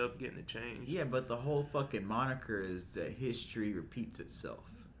going to end up getting it changed. Yeah, but the whole fucking moniker is that history repeats itself.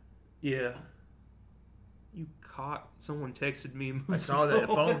 Yeah. You cock. Someone texted me. I saw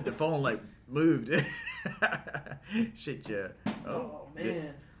that. The phone like moved. Shit, yeah. Oh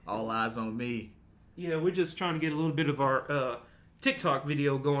man. All eyes on me. Yeah, we're just trying to get a little bit of our TikTok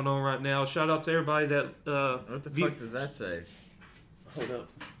video going on right now. Shout out to everybody that... what the fuck does that say? Hold up.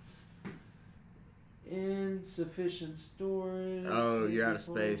 Insufficient storage. Oh, you're out of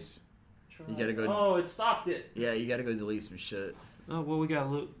space. You gotta go. Oh, it stopped it. Yeah, you gotta go delete some shit. Oh, well, we gotta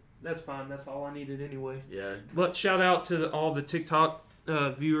look. That's fine. That's all I needed anyway. Yeah. But shout out to all the TikTok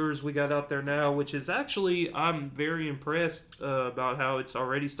viewers we got out there now, which is actually, I'm very impressed about how it's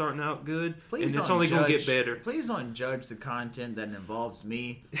already starting out good. Please, and it's only going to get better. Please don't judge the content that involves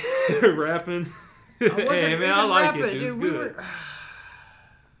me. Rapping. Hey, man, I like it. It was good.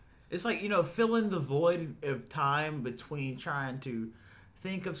 It's like, you know, filling the void of time between trying to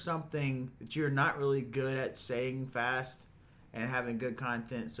think of something that you're not really good at saying fast and having good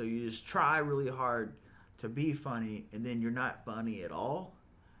content. So you just try really hard to be funny, and then you're not funny at all.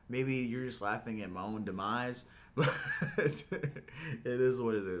 Maybe you're just laughing at my own demise. But it is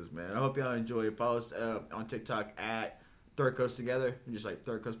what it is, man. I hope y'all enjoy it. Follow us on TikTok at Third Coast Together. Just like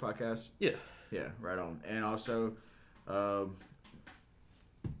Third Coast Podcast. Yeah. Yeah, right on. And also...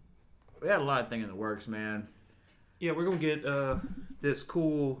 we had a lot of things in the works, man. Yeah, we're gonna get this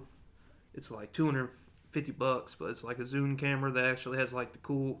cool. It's like $250, but it's like a Zoom camera that actually has like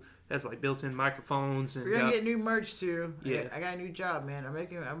has like built-in microphones. And we're gonna get new merch too. Yeah, I got a new job, man. I'm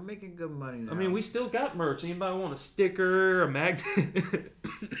making good money now. I mean, we still got merch. Anybody want a sticker, a magnet?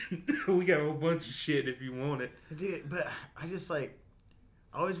 We got a whole bunch of shit if you want it, dude. But I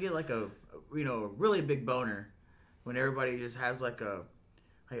always get like a really big boner when everybody just has like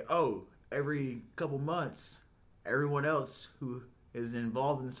every couple months, everyone else who is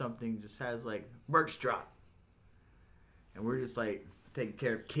involved in something, just has like merch drop, and we're just like taking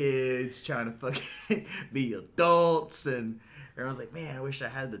care of kids, trying to fucking be adults, and everyone's like, man, I wish I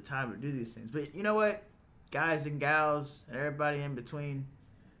had the time to do these things. But you know what, guys and gals and everybody in between,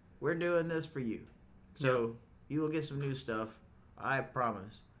 we're doing this for you, so you will get some new stuff, I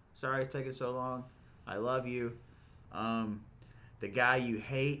promise. Sorry it's taking so long. I love you. The guy you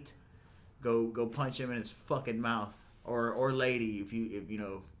hate, go punch him in his fucking mouth, or lady, if you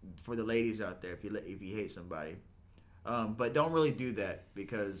know, for the ladies out there, if you hate somebody, but don't really do that,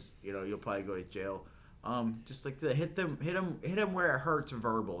 because you know you'll probably go to jail. Just like hit them where it hurts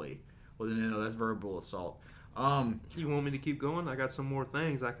verbally. Well, then, you know, that's verbal assault. You want me to keep going? I got some more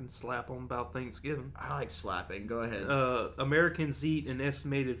things I can slap on about Thanksgiving. I like slapping. Go ahead. Americans eat an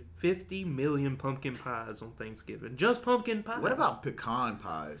estimated 50 million pumpkin pies on Thanksgiving. Just pumpkin pies. What about pecan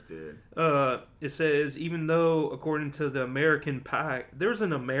pies, dude? It says, even though, according to the American Pie... There's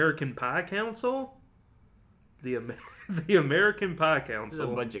an American Pie Council? The American Pie Council.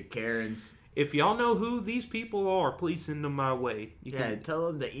 There's a bunch of Karens. If y'all know who these people are, please send them my way. Tell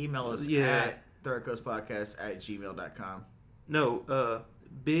them to email us at thirdcoastpodcast@gmail.com. No,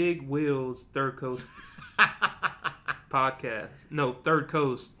 Big Will's Third Coast Podcast. No,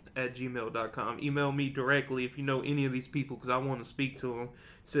 thirdcoast@gmail.com. Email me directly if you know any of these people, because I want to speak to them.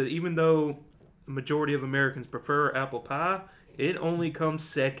 So even though the majority of Americans prefer apple pie, it only comes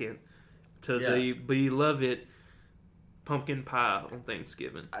second to the beloved pumpkin pie on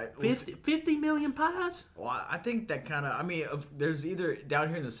Thanksgiving. 50 million pies? Well, I think that kind of... I mean, there's either... Down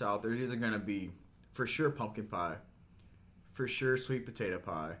here in the South, there's either going to be, for sure, pumpkin pie, for sure, sweet potato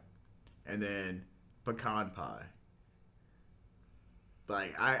pie, and then pecan pie.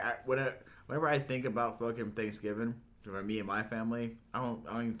 Like, whenever I think about fucking Thanksgiving, for me and my family, I don't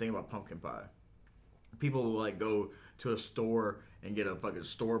even think about pumpkin pie. People will, like, go to a store and get a fucking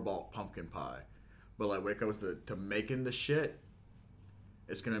store-bought pumpkin pie. But like when it comes to making the shit,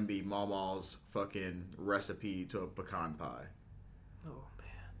 it's gonna be Mama's fucking recipe to a pecan pie. Oh man.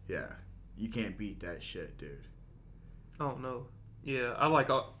 Yeah, you can't beat that shit, dude. Oh no. Yeah, I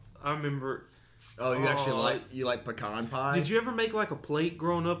remember. Oh, you like pecan pie? Did you ever make like a plate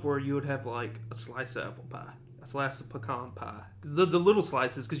growing up where you would have like a slice of apple pie, a slice of pecan pie, the little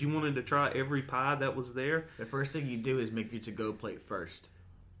slices, because you wanted to try every pie that was there? The first thing you do is make your to-go plate first.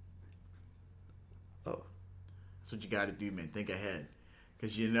 Oh. That's what you got to do, man. Think ahead.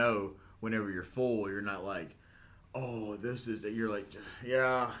 Because you know, whenever you're full, you're not like, oh, this is it. You're like,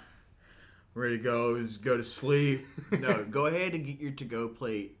 yeah, ready to go. Just go to sleep. No, go ahead and get your to-go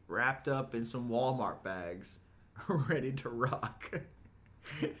plate wrapped up in some Walmart bags, ready to rock.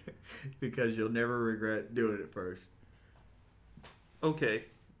 Because you'll never regret doing it first. Okay,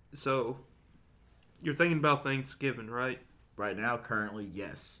 so you're thinking about Thanksgiving, right? Right now, currently,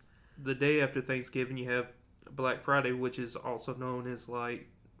 yes. The day after Thanksgiving, you have Black Friday, which is also known as like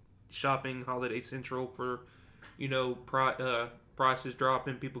shopping holiday central for, you know, prices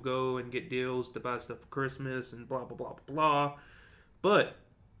dropping. People go and get deals to buy stuff for Christmas and blah, blah, blah, blah, blah. But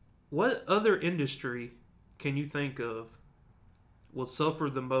what other industry can you think of will suffer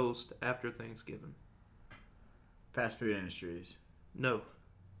the most after Thanksgiving? Fast food industries. No.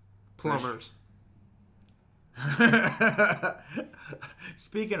 Plumbers.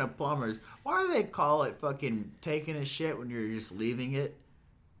 Speaking of plumbers, why do they call it fucking taking a shit when you're just leaving it?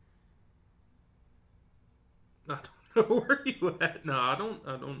 I don't know where you at. No, I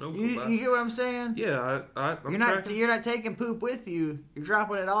don't know. You get what I'm saying? Yeah, you're not taking poop with you. You're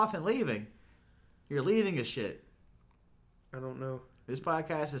dropping it off and leaving. You're leaving a shit. I don't know. This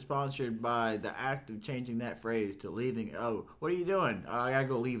podcast is sponsored by the act of changing that phrase to leaving. Oh, what are you doing? I gotta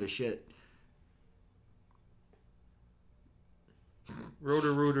go leave a shit.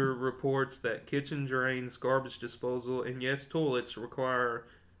 Roto-Rooter reports that kitchen drains, garbage disposal, and yes, toilets require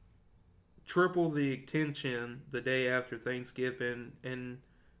triple the attention the day after Thanksgiving, and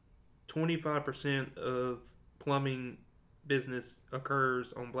 25% of plumbing business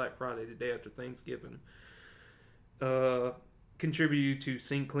occurs on Black Friday, the day after Thanksgiving. Contribute to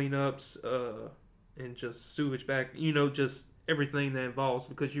sink cleanups and just sewage back, you know, just everything that involves,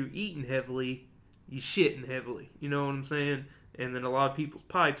 because you're eating heavily, you're shitting heavily, you know what I'm saying? And then a lot of people's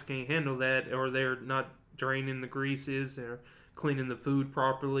pipes can't handle that, or they're not draining the greases or cleaning the food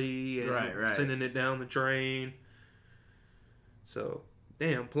properly and sending it down the drain. So,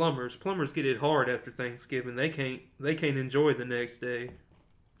 damn, plumbers get it hard after Thanksgiving. They can't enjoy the next day.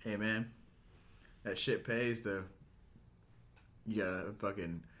 Hey man, that shit pays though. You gotta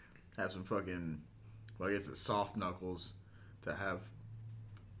fucking have some fucking, well, I guess it's soft knuckles to have,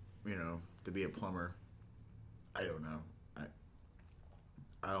 you know, to be a plumber. I don't know.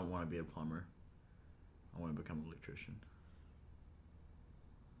 I don't want to be a plumber. I want to become an electrician.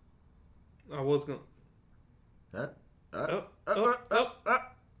 I was gonna.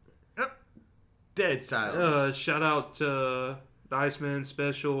 Dead silence. Shout out to the Iceman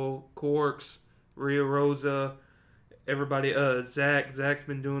Special, Quarks, Rio Rosa, everybody. Zach's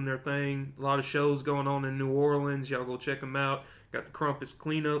been doing their thing. A lot of shows going on in New Orleans. Y'all go check them out. Got the Crumpus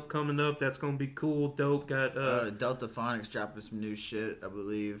cleanup coming up. That's gonna be cool, dope. Got Delta Phonics dropping some new shit, I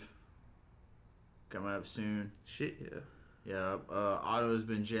believe. Coming up soon. Shit, yeah. Yeah, Otto's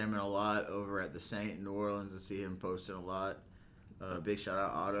been jamming a lot over at the Saint in New Orleans. I see him posting a lot. Big shout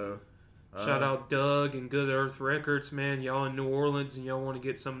out Otto. Shout out Doug and Good Earth Records, man. Y'all in New Orleans and y'all want to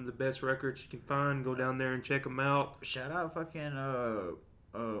get some of the best records you can find, go down there and check them out. Shout out fucking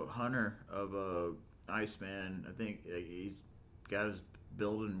Hunter of Iceman. I think he's got his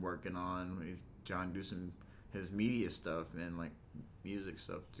building working on. He's trying to do some his media stuff, man, like music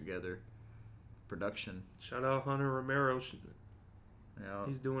stuff together. Production. Shout out Hunter Romero. Yeah.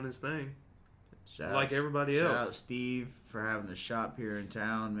 He's doing his thing. Shout like everybody else. Shout out Steve for having the shop here in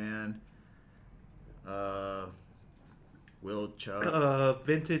town, man. Will Chuck.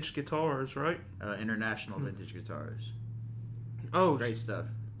 Vintage guitars, right? International Vintage Guitars. Oh, great stuff.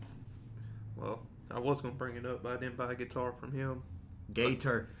 Well, I was gonna bring it up, but I didn't buy a guitar from him.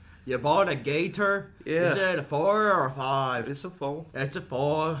 Gator. You bought a Gator? Yeah. Is it a 4 or a 5? It's a 4. It's a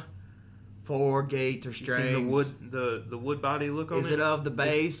 4. 4 Gator strings. You seen the wood body look on it? Is it of the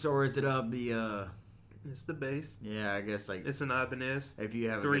bass or is it of the? It's the bass. Yeah, I guess like it's an Ibanez. If you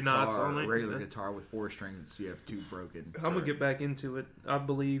have 3 a guitar, knots on it, a regular guitar with 4 strings, you have 2 broken. I'm gonna get back into it. I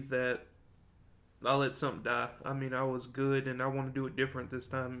believe that I let something die. I mean, I was good, and I want to do it different this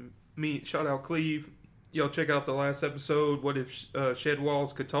time. Shout out Cleve. Y'all check out the last episode. What if Shed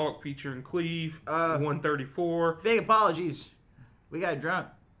Walls Could Talk, featuring Cleve. 134. Big apologies. We got drunk.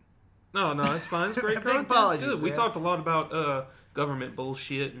 No, it's fine. It's great content. apologies, good. We man. talked a lot about government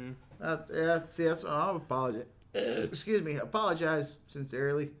bullshit and. That's what I'm apologizing. Excuse me. Apologize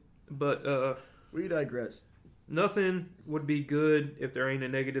sincerely. But we digress. Nothing would be good if there ain't a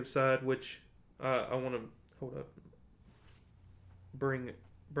negative side, which I want to hold up. Bring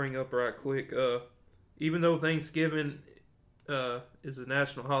up right quick. Even though Thanksgiving is a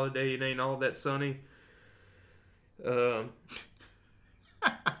national holiday, it ain't all that sunny.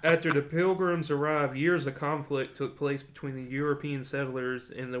 After the Pilgrims arrived, years of conflict took place between the European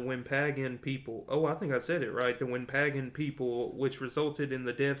settlers and the Winnepagan people. Oh, I think I said it right. The Winnepagan people, which resulted in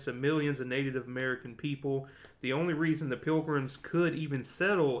the deaths of millions of Native American people. The only reason the Pilgrims could even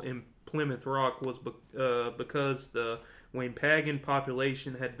settle in Plymouth Rock was because the Winnepagan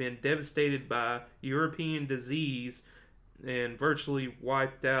population had been devastated by European disease and virtually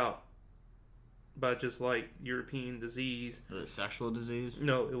wiped out by just like European disease. Was it sexual disease?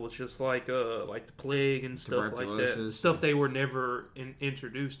 No, it was just like the plague and stuff like that. Stuff they were never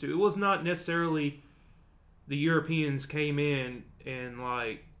introduced to. It was not necessarily the Europeans came in and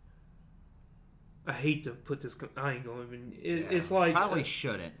like. I hate to put this. I ain't going to even. It's like probably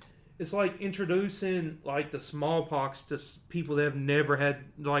shouldn't. It's like introducing like the smallpox to people that have never had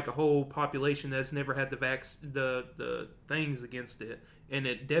like a whole population that's never had the things against it, and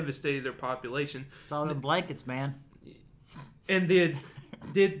it devastated their population. Saw the blankets, man. And did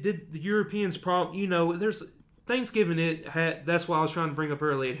the Europeans there's Thanksgiving. It had. That's why I was trying to bring up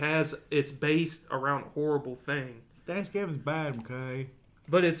earlier. It's based around a horrible thing. Thanksgiving's bad, okay?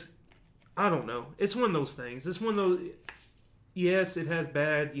 But it's. I don't know. It's one of those things. It's one of those. Yes, it has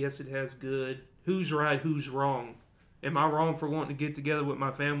bad. Yes, it has good. Who's right? Who's wrong? Am I wrong for wanting to get together with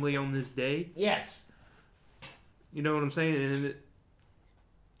my family on this day? Yes. You know what I'm saying? And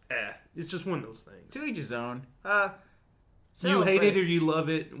it's just one of those things. To each his own. You hate it or you love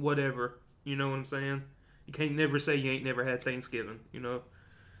it, whatever. You know what I'm saying? You can't never say you ain't never had Thanksgiving, you know?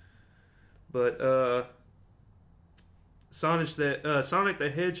 But, Sonic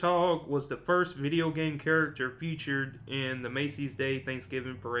the Hedgehog was the first video game character featured in the Macy's Day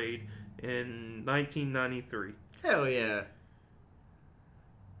Thanksgiving Parade in 1993. Hell yeah.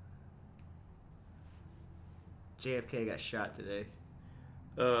 JFK got shot today.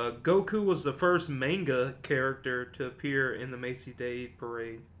 Goku was the first manga character to appear in the Macy's Day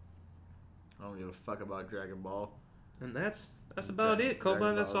Parade. I don't give a fuck about Dragon Ball. And that's about it,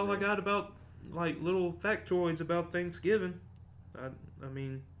 Coba. That's all I got about like little factoids about Thanksgiving. I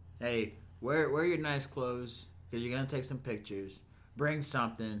mean, hey, wear your nice clothes because you're gonna take some pictures. Bring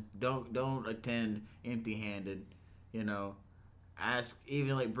something. Don't attend empty-handed. You know,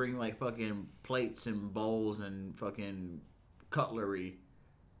 bring like fucking plates and bowls and fucking cutlery.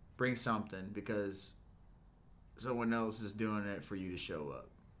 Bring something because someone else is doing it for you to show up.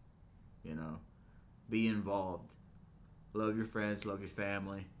 You know, be involved. Love your friends, love your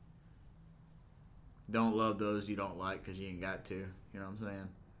family. Don't love those you don't like because you ain't got to. You know what I'm saying?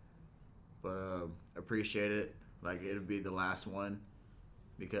 But appreciate it. Like, it'll be the last one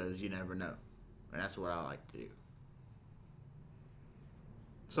because you never know. And that's what I like to do.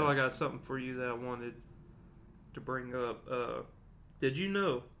 So I got something for you that I wanted to bring up. Did you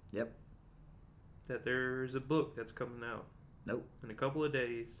know Yep. that there's a book that's coming out Nope. in a couple of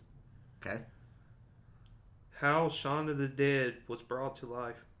days? Okay. How Shaun of the Dead was brought to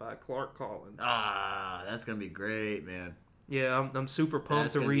life by Clark Collins. Ah, that's going to be great, man. Yeah, I'm super pumped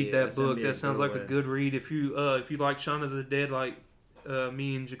That's to gonna read be- that that's gonna book. be a That sounds good like a one. good read. If you like Shaun of the Dead, like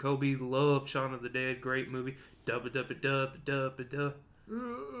me and Jacoby love Shaun of the Dead. Great movie. Dubba dubba dub dubba dub.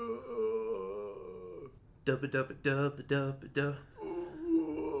 Dubba dubba dubba dubba dub.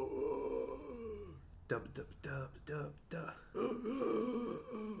 Dubba dubba dubba dubba dub.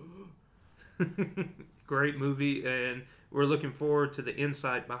 Great movie, and we're looking forward to the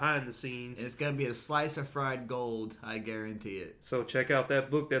insight behind the scenes. It's going to be a slice of fried gold. I guarantee it. So check out that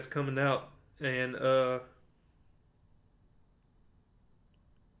book that's coming out, and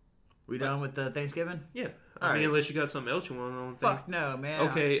We done with Thanksgiving? yeah. All I mean, right. unless you got something else you want on. Fuck no, man.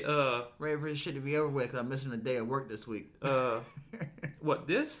 Okay. I'm ready for this shit to be over with because I'm missing a day of work this week. What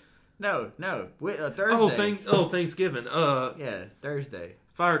this? No. Thursday. Thanksgiving. Yeah, Thursday.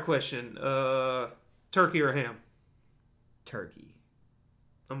 Fire question. Turkey or ham? Turkey.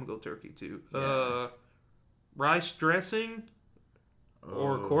 I'm gonna go turkey too. Yeah. Rice dressing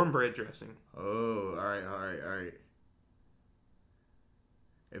or cornbread dressing? Oh, all right.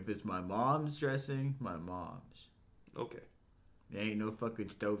 If it's my mom's dressing, my mom's. Okay. There ain't no fucking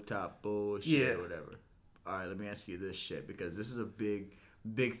stovetop bullshit Yeah. or whatever. All right, let me ask you this shit because this is a big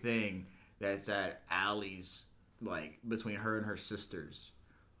thing that's at Allie's, like, between her and her sisters.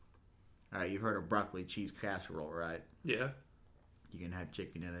 All right, you've heard of broccoli cheese casserole, right? Yeah. You can have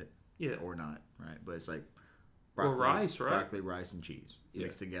chicken in it Yeah. or not, right? But it's like Or rice, right? Broccoli, rice, and cheese Yeah.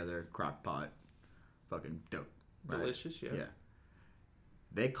 mixed together, crock pot, fucking dope. Right? Delicious. Yeah. Yeah.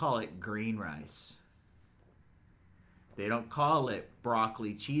 They call it green rice. They don't call it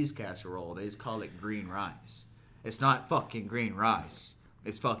broccoli cheese casserole. They just call it green rice. It's not fucking green rice.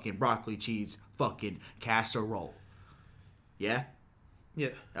 It's fucking broccoli cheese fucking casserole. Yeah? Yeah.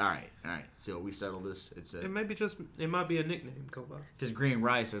 All right. So we settled this. It's It might be a nickname, Koba. just green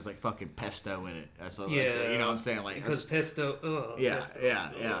rice. There's like fucking pesto in it. That's what. Yeah. You know what I'm saying? Like, Because pesto. yeah.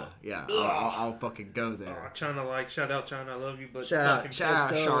 Ugh. I'll fucking go there. China, shout out China, I love you, but Shout out fucking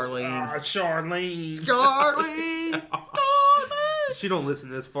Charlene. Charlene. Charlie. Charlie. She don't listen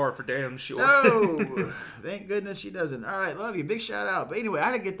this far for damn sure. No, thank goodness she doesn't. All right, love you. Big shout out. But anyway, I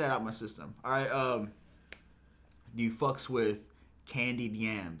had to get that out of my system. All right, do you fucks with candied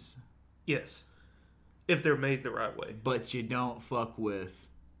yams, Yes, if they're made the right way. but you don't fuck with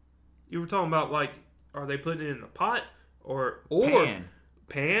You were talking about, like, are they putting it in a pot or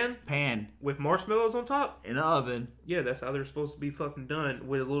pan with marshmallows on top? in the oven? Yeah, that's how they're supposed to be fucking done,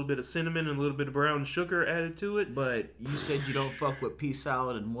 with a little bit of cinnamon and a little bit of brown sugar added to it. But you said you don't fuck with pea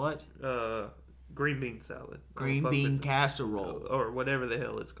salad and what? Green bean salad, Green bean casserole. or whatever the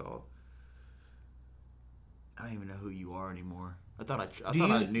hell it's called. I don't even know who you are anymore. I thought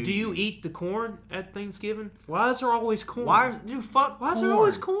I knew. Do you eat the corn at Thanksgiving? Why is there always corn? Why is fuck Why corn? is there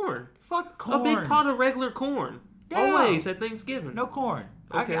always corn? Fuck corn. A big pot of regular corn. Yeah. Always at Thanksgiving. No corn.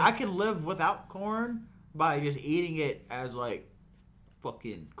 Okay. I can live without corn by just eating it as like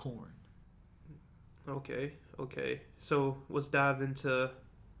fucking corn. Okay. So let's dive into.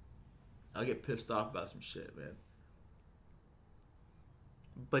 I'll get pissed off about some shit, man.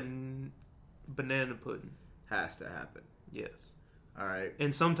 Banana pudding. Has to happen. Yes. All right.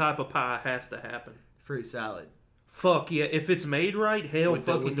 And some type of pie has to happen. Fruit salad. Fuck yeah. If it's made right, hell With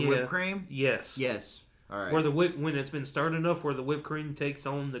fucking the yeah. whipped cream? Yes. Yes. All right. Where when it's been stirred enough where the whipped cream takes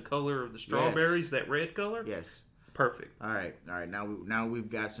on the color of the strawberries, that red color. Yes. Perfect. All right. Now we've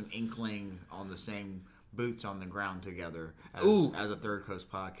got some inkling on the same boots on the ground together as a Third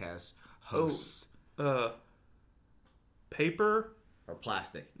Coast podcast hosts. Paper. Or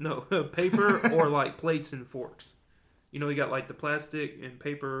plastic. No, paper or like plates and forks. You know, you got like the plastic and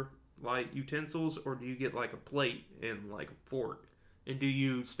paper like utensils, or do you get like a plate and like a fork? And do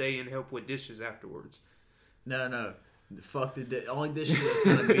you stay and help with dishes afterwards? No. Fuck the only dish that's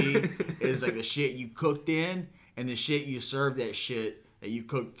gonna be is like the shit you cooked in and the shit you served that shit that you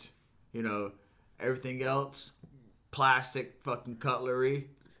cooked. You know, everything else, plastic fucking cutlery,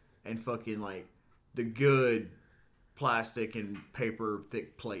 and fucking like the good plastic and paper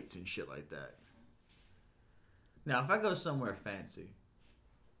thick plates and shit like that. Now, if I go somewhere fancy,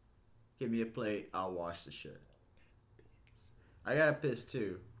 Give me a plate. I'll wash the shit. I gotta piss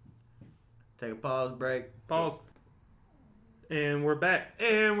too. Take a pause break. Pause. And we're back.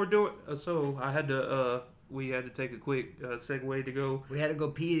 And we're doing... so I had to... we had to take a quick segue to go... We had to go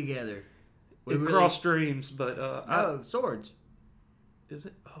pee together. Cross streams, but... no, swords. Is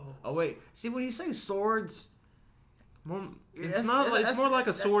it? Oh, wait. See, when you say swords... It's more like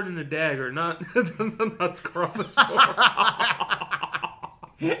a sword and a dagger, not crossing sword.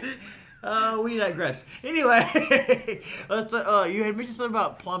 We digress. Anyway, let's. You had mentioned something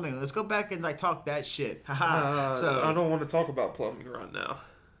about plumbing. Let's go back and talk that shit. So I don't want to talk about plumbing right now.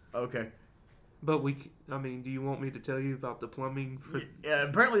 Okay. But do you want me to tell you about the plumbing? Yeah,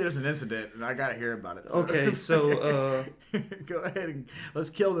 apparently there's an incident, and I gotta hear about it. So. Okay, so go ahead and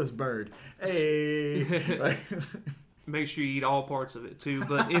let's kill this bird. Hey. Make sure you eat all parts of it too.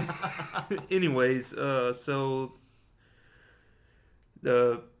 But anyways, so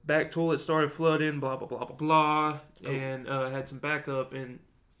the back toilet started flooding, blah blah blah blah blah, and had some backup and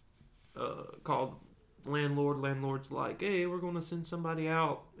called landlord. Landlord's like, hey, we're gonna send somebody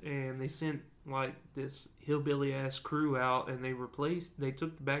out, and they sent like this hillbilly ass crew out, and they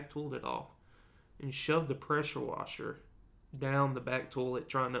took the back toilet off and shoved the pressure washer down the back toilet,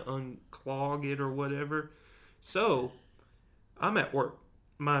 trying to unclog it or whatever. So, I'm at work.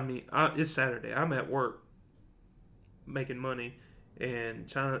 It's Saturday. I'm at work making money, and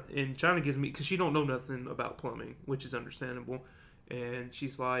China gives me, because she don't know nothing about plumbing, which is understandable. And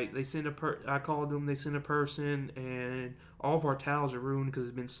she's like, I called them. They sent a person, and all of our towels are ruined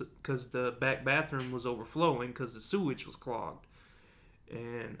because the back bathroom was overflowing because the sewage was clogged,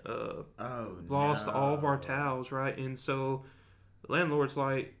 and lost all of our towels, right? And so the landlord's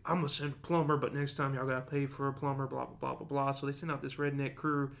like, I'm going to send a plumber, but next time y'all got to pay for a plumber, blah, blah, blah, blah, blah. So they sent out this redneck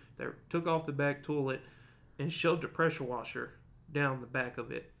crew that took off the back toilet and shoved a pressure washer down the back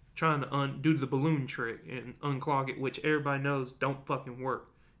of it, trying to do the balloon trick and unclog it, which everybody knows don't fucking work.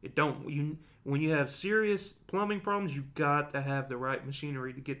 It don't. When you have serious plumbing problems, you got to have the right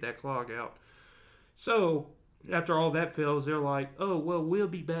machinery to get that clog out. So after all that fails, they're like, oh, well, we'll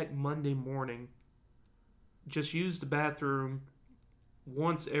be back Monday morning. Just use the bathroom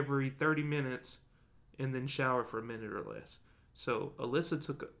once every 30 minutes and then shower for a minute or less. So Alyssa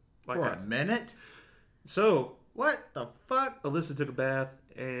took a minute? So what the fuck? Alyssa took a bath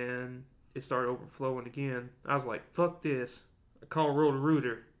and it started overflowing again. I was like, fuck this. I called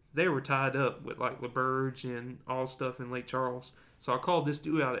Roto-Rooter. They were tied up with like LaBerge and all stuff in Lake Charles. So I called this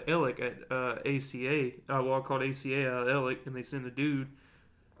dude out of Ellick at ACA. I called ACA out of Ellick, and they sent a dude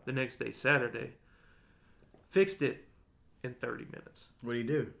the next day, Saturday. Fixed it in 30 minutes. What did he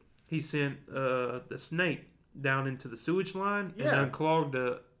do? He sent the snake down into the sewage line and Yeah. unclogged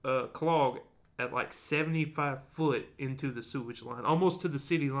a clog at like 75 foot into the sewage line, almost to the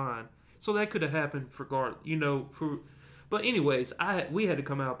city line. So that could have happened but anyways, we had to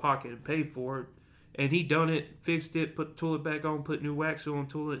come out of pocket and pay for it. And he done it, fixed it, put the toilet back on, put new wax on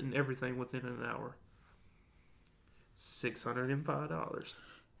the toilet, and everything within an hour. $605.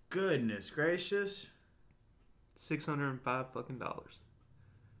 Goodness gracious. $605 fucking dollars.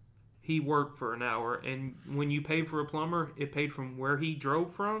 He worked for an hour, and when you pay for a plumber, it paid from where he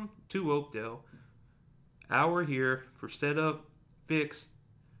drove from to Oakdale. Hour here for setup, fix,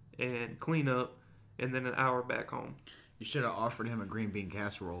 and clean up, and then an hour back home. You should have offered him a green bean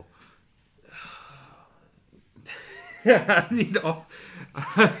casserole. I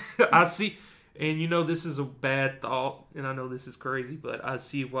see, and this is a bad thought, and I know this is crazy, but I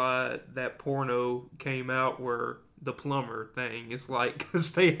see why that porno came out where the plumber thing is like,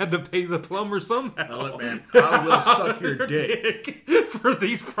 because they had to pay the plumber somehow. Now look, man, I will suck your dick for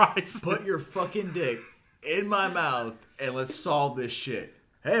these prices. Put your fucking dick in my mouth and let's solve this shit.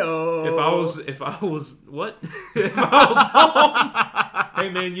 Hey-o. If I was what? If I was home, hey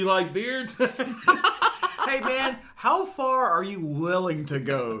man, you like beards? Hey man, how far are you willing to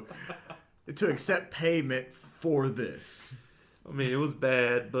go to accept payment for this? I mean, it was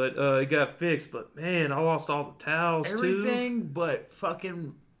bad, but it got fixed. But man, I lost all the towels too. Everything but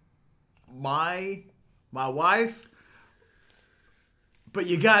fucking my wife. But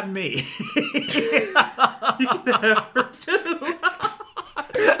you got me. You can have her too.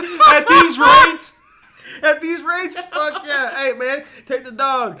 At these rates. At these rates, fuck yeah. Hey, man, take the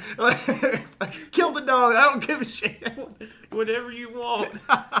dog. Kill the dog. I don't give a shit. Whatever you want.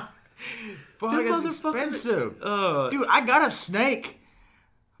 Fuck, it's expensive. Dude, I got a snake.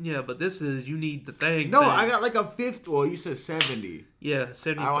 Yeah, but you need the thing. No, I got like a 50. Well, you said 70. Yeah,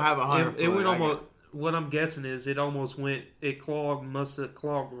 70. I don't have 100. It went almost. What I'm guessing is it almost went. It must have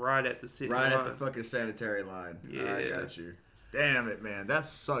clogged right at the city line. Right at the fucking sanitary line. Yeah. I got you. Damn it, man. That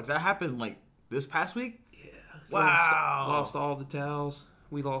sucks. That happened like this past week? Yeah. Wow. Lost all the towels.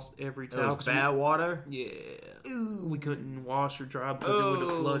 We lost every It towel. was bad water? Yeah. Ooh. We couldn't wash or dry because it would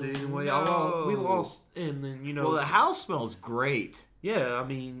have flooded anyway. No. We lost, and then, Well, the house smells great. Yeah, I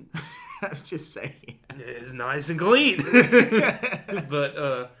mean, I'm just saying. it's nice and clean.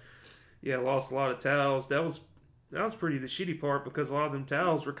 But, yeah, lost a lot of towels. That was pretty the shitty part because a lot of them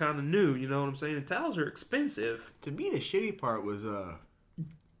towels were kind of new, you know what I'm saying? And towels are expensive. To me, the shitty part was,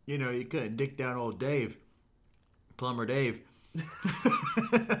 you couldn't dick down old Dave. Plumber Dave.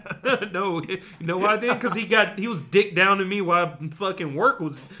 No, you know why then? Because he was dick down to me while fucking work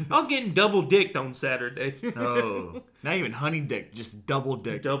was. I was getting double dicked on Saturday. Oh, not even honey dick, just double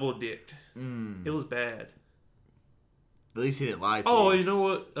dick. Double dicked. It was bad. At least he didn't lie to you. Oh, you know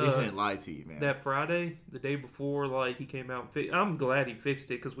what? At least he didn't lie to you, man. That Friday, the day before, like he came out and fixed. I'm glad he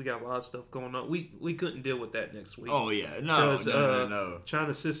fixed it because we got a lot of stuff going on. We couldn't deal with that next week. Oh yeah, no.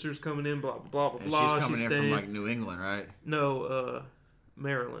 China's sister's coming in, blah blah blah And blah. she's coming in from like New England, right? No,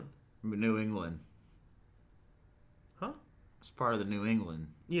 Maryland. New England. Huh? It's part of the New England.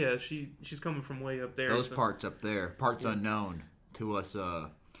 Yeah, she's coming from way up there. Those parts up there, parts unknown to us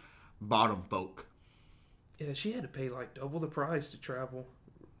bottom folk. Yeah, she had to pay like double the price to travel.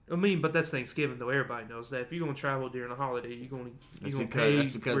 I mean, but that's Thanksgiving, though. Everybody knows that. If you're gonna travel during a holiday, you're gonna pay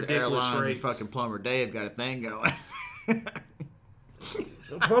that's because ridiculous airlines rates. and fucking Plumber Dave got a thing going.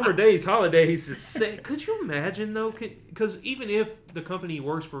 Plumber Dave's holidays is sick. Could you imagine though? Because even if the company he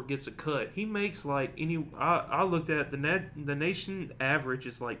works for gets a cut, he makes like any. I looked at the nation average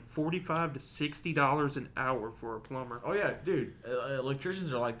is like $45 to $60 an hour for a plumber. Oh yeah, dude.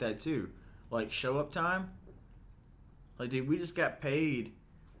 Electricians are like that too. Like show up time. Like, dude, we just got paid.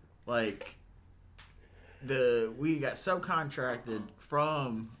 Like, we got subcontracted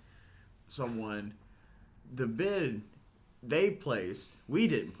from someone. The bid they placed, we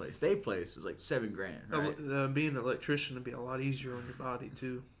didn't place. They placed was like $7,000. Right? Being an electrician would be a lot easier on your body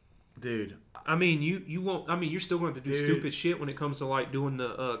too. Dude, I mean, you won't. I mean, you're still going to do stupid shit when it comes to like doing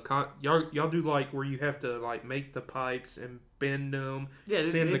the y'all do like where you have to like make the pipes and bend them,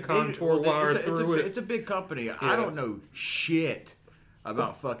 send the contour wire through it. It's a big company. Yeah. I don't know shit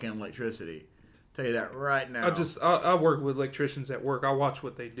about fucking electricity. Tell you that right now. I work with electricians at work. I watch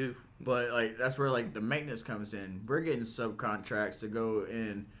what they do. But like that's where like the maintenance comes in. We're getting subcontracts to go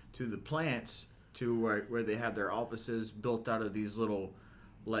in to the plants to where they have their offices built out of these little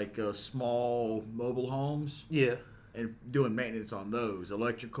like small mobile homes. Yeah. And doing maintenance on those.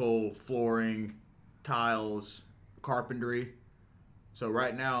 Electrical, flooring, tiles, carpentry. So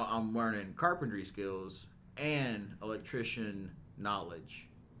right now I'm learning carpentry skills and electrician knowledge.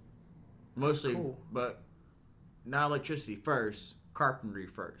 Mostly, cool. But not electricity first, carpentry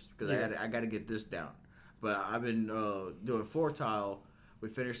first. Because I got to get this down. But I've been doing floor tile. We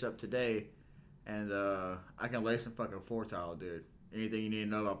finished up today. And I can lay some fucking floor tile, dude. Anything you need to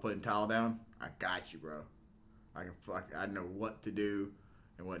know about putting tile down, I got you, bro. I know what to do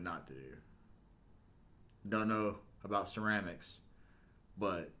and what not to do. Don't know about ceramics,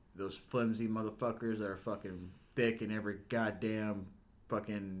 but those flimsy motherfuckers that are fucking thick in every goddamn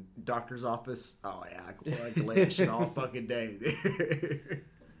fucking doctor's office. Oh yeah, I can lay that shit all fucking day.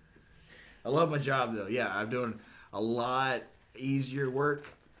 I love my job though. Yeah, I'm doing a lot easier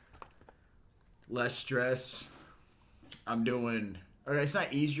work, less stress. It's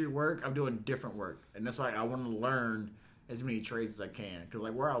not easier work. I'm doing different work, and that's why I want to learn as many trades as I can. Because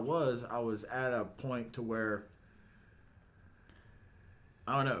like where I was at a point to where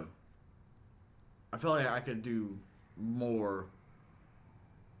I don't know. I feel like I could do more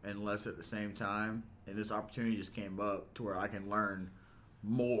and less at the same time, and this opportunity just came up to where I can learn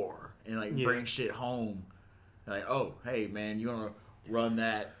more and like bring shit home. And like, oh, hey man, you wanna run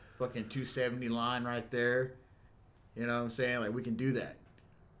that fucking 270 line right there? You know what I'm saying? Like, we can do that.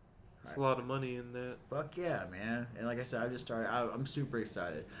 It's a lot of money in that. Fuck yeah, man. And like I said, I'm super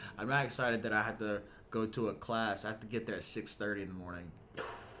excited. I'm not excited that I have to go to a class. I have to get there at 6:30 in the morning.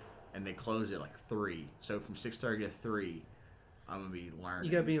 And they close at like 3. So from 6:30 to 3, I'm going to be learning.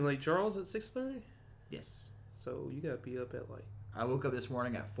 You got to be in Lake Charles at 6:30? Yes. So you got to be up at like... I woke up this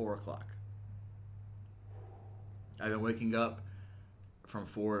morning at 4 o'clock. I've been waking up from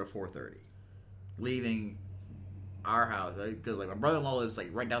 4 to 4:30. Leaving our house, because like my brother-in-law lives like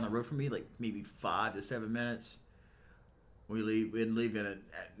right down the road from me, like maybe 5 to 7 minutes. We've been leaving at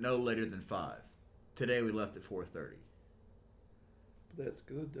no later than 5. Today we left at 4:30. That's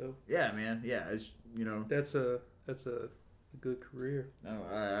good though. Yeah, man. Yeah, it's That's a good career. No,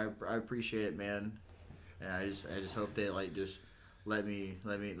 I appreciate it, man. And I just hope they like just let me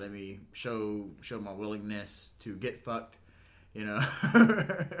show my willingness to get fucked you know,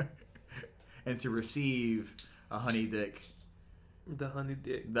 and to receive a honey dick. The honey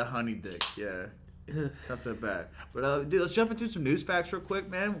dick. The honey dick, yeah. It's not so bad. But dude, let's jump into some news facts real quick,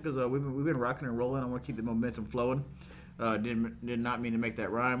 man, because we've been rocking and rolling. I want to keep the momentum flowing. Did not mean to make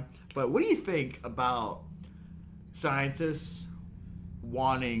that rhyme. But what do you think about scientists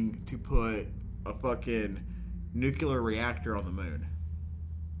wanting to put a fucking nuclear reactor on the moon?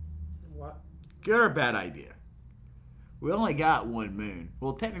 What? Good or bad idea? We only got one moon.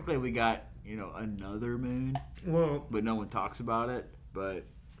 Well, technically we got, another moon. Well, but no one talks about it. But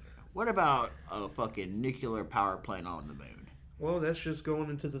what about a fucking nuclear power plant on the moon? Well, that's just going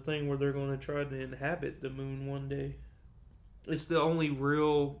into the thing where they're going to try to inhabit the moon one day. It's the only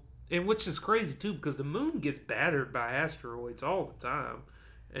real, and which is crazy too, because the moon gets battered by asteroids all the time,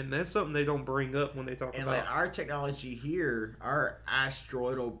 and that's something they don't bring up when they talk and about. And like our technology here, our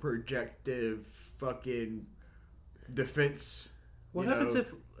asteroidal projective fucking defense. What happens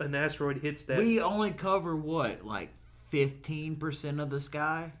if an asteroid hits that? We only cover what, like 15% of the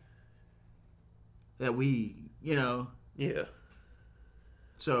sky. That we, Yeah.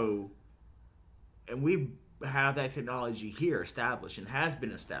 So, and we have that technology here established and has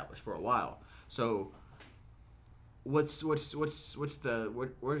been established for a while. So, what's the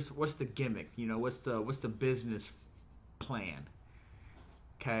gimmick? What's the business plan?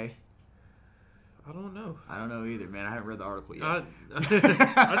 Okay. I don't know. I don't know either, man. I haven't read the article yet.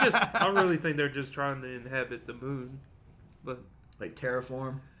 I really think they're just trying to inhabit the moon, but like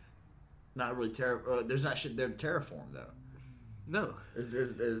terraform. Not really there's not shit there to terraform though. No.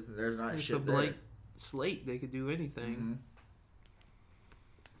 There's not it's shit a blank there. slate. They could do anything. Mm-hmm.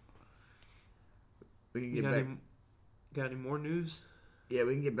 We can get back. Got any more news? Yeah,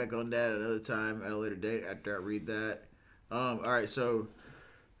 we can get back on that another time at a later date after I read that. All right, so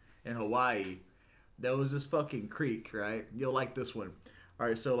in Hawaii, there was this fucking creek, right? You'll like this one. All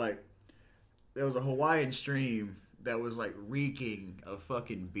right, so like there was a Hawaiian stream that was like reeking of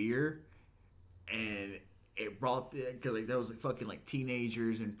fucking beer, and it brought because like there was like fucking like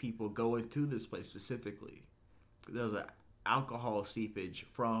teenagers and people going to this place specifically. There was an alcohol seepage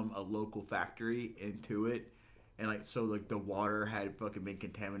from a local factory into it, and like so like the water had fucking been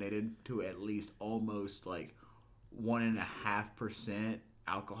contaminated to at least almost like 1.5%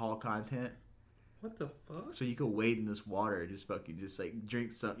 alcohol content. What the fuck? So you could wade in this water and just like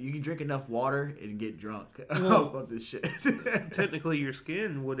drink some. You can drink enough water and get drunk off this shit. Technically, your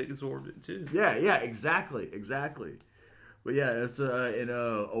skin would absorb it too. Yeah, exactly. But yeah, it's in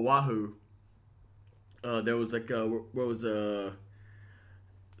Oahu. There was like what was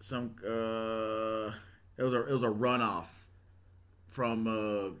some it was a runoff from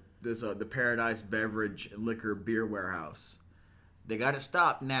the Paradise Beverage and Liquor Beer Warehouse. They got it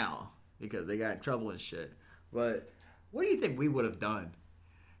stopped now because they got in trouble and shit. But what do you think we would have done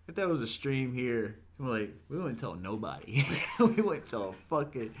if there was a stream here? We wouldn't tell nobody. We wouldn't tell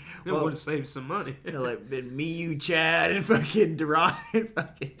fucking. It would have saved some money. Like been me, you, Chad, and fucking Duran,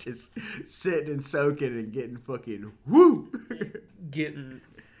 fucking just sitting and soaking and getting fucking woo, getting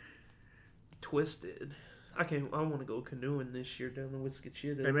twisted. I want to go canoeing this year down the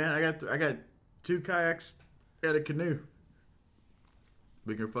Wiskachita. Hey man, I got 2 kayaks and a canoe.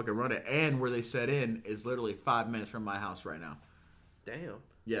 We can fucking run it, and where they set in is literally 5 minutes from my house right now. Damn.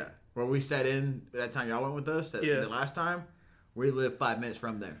 Yeah, where we set in that time y'all went with us. The last time, we live 5 minutes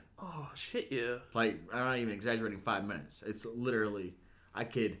from there. Oh shit, yeah. Like I'm not even exaggerating. 5 minutes. It's literally I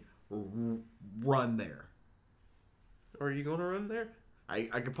could run there. Are you gonna run there? I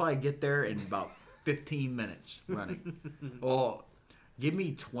could probably get there in about 15 minutes running. Well, give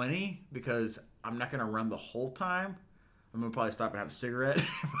me 20 because I'm not gonna run the whole time. I'm gonna probably stop and have a cigarette.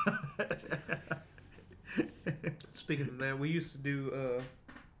 Speaking of that, we used to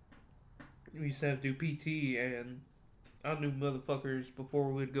have to do PT, and I knew motherfuckers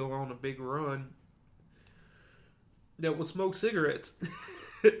before we'd go on a big run that would smoke cigarettes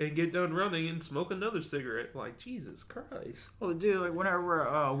and get done running and smoke another cigarette. Like, Jesus Christ. Well, dude, like whenever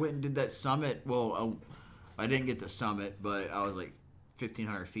I went and did that summit, well, I didn't get the summit, but I was like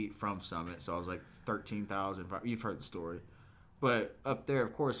 1,500 feet from summit, so I was like 13,000. You've heard the story. But up there,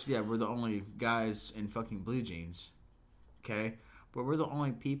 of course, yeah, we're the only guys in fucking blue jeans. Okay? But we're the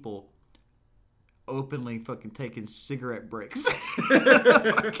only people openly fucking taking cigarette breaks.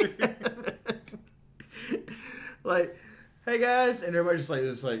 Like, hey guys, and everybody's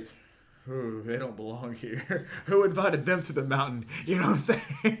just like, ooh, they don't belong here. Who invited them to the mountain? You know what I'm saying?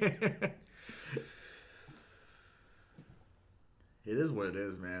 It is what it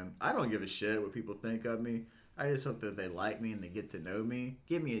is, man. I don't give a shit what people think of me. I just hope that they like me and they get to know me.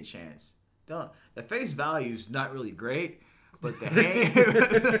 Give me a chance. The face value is not really great, But the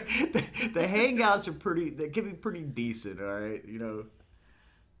the hangouts are pretty. They can be pretty decent. All right, you know.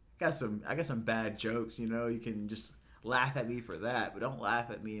 I got some bad jokes. You know, you can just laugh at me for that, but don't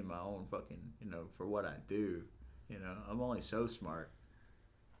laugh at me in my own fucking. You know, for what I do. You know, I'm only so smart.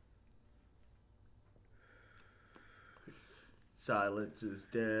 Silence is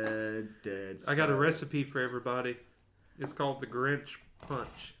dead. Dead. I got a silence. recipe for everybody. It's called the Grinch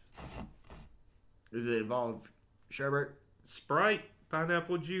Punch. Does it involve sherbet? Sprite,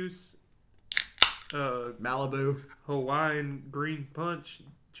 pineapple juice, Malibu. Hawaiian green punch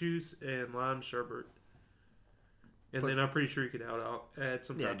juice, and lime sherbet. And then I'm pretty sure you could add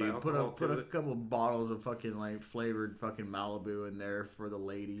some type of alcohol Put to a it. couple bottles of fucking like flavored fucking Malibu in there for the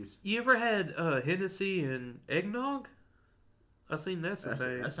ladies. You ever had Hennessy and eggnog? I seen that's a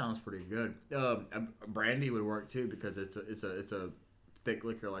thing. That sounds pretty good. Brandy would work too because it's a thick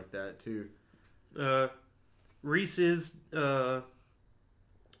liquor like that too. Reese's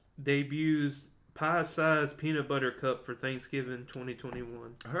debuts pie-sized peanut butter cup for Thanksgiving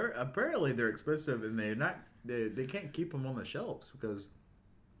 2021. Apparently they're expensive and they can't keep them on the shelves because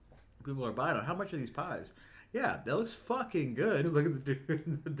people are buying them. How much are these pies? Yeah, that looks fucking good. Look at the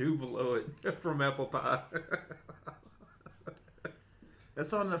dude below it from Apple Pie.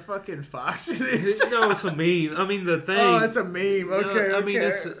 That's on the fucking Fox. No, it's a meme. I mean, the thing. Oh, it's a meme. Okay, I mean, okay.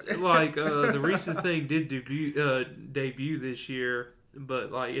 it's like the Reese's thing did debut this year, but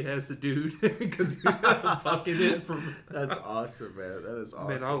like it has the dude because he's fucking it from. That's awesome, man. That is awesome.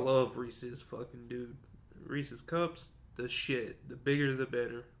 Man, I love Reese's fucking dude. Reese's cups, the shit. The bigger, the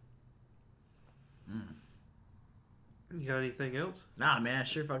better. You got anything else? Nah, man, I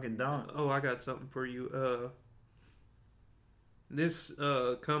sure fucking don't. Oh, I got something for you. This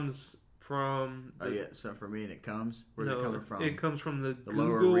comes from. Oh yeah, so for me, and it comes. Where's it coming from? It comes from the the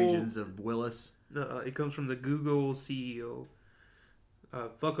Google, lower regions of Willis. No, it comes from the Google CEO.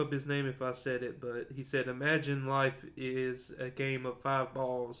 Fuck up his name if I said it, but he said, "Imagine life is a game of 5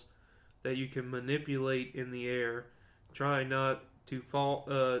 balls that you can manipulate in the air. Trying not to fall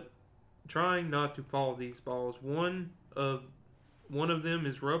these balls. One of them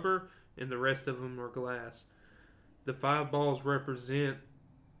is rubber, and the rest of them are glass. The 5 balls represent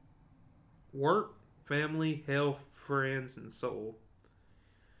work, family, health, friends, and soul.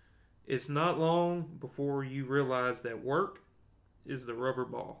 It's not long before you realize that work is the rubber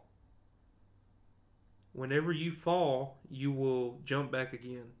ball. Whenever you fall, you will jump back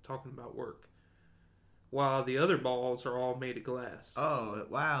again," talking about work. "While the other balls are all made of glass. Oh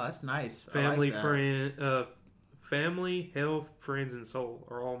wow, that's nice. Family, I like that. family, health, friends, and soul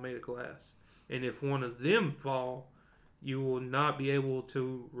are all made of glass. And if one of them fall, you will not be able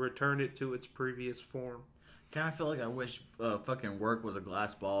to return it to its previous form." Kind of feel like I wish fucking work was a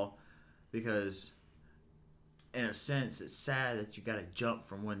glass ball, because in a sense, it's sad that you got to jump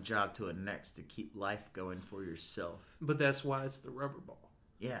from one job to the next to keep life going for yourself. But that's why it's the rubber ball.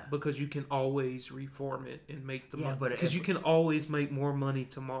 Yeah. Because you can always reform it and make the money. but because you can always make more money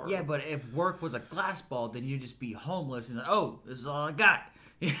tomorrow. Yeah, but if work was a glass ball, then you'd just be homeless and oh, this is all I got.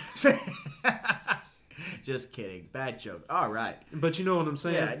 Just kidding. Bad joke. All right. But you know what I'm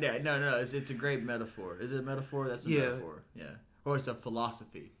saying? Yeah, no. It's a great metaphor. Is it a metaphor? That's a metaphor. Yeah. Or it's a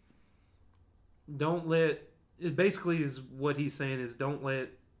philosophy. Don't let... It basically is what he's saying is don't let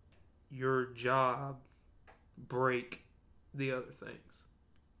your job break the other things.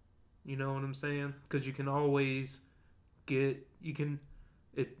 You know what I'm saying? Because you can always you can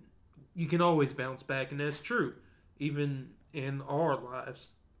always bounce back, and that's true. Even in our lives,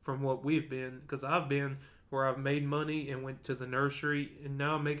 from what we've been, because I've been where I've made money and went to the nursery, and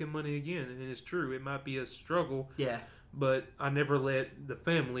now I'm making money again, and it's true. It might be a struggle, but I never let the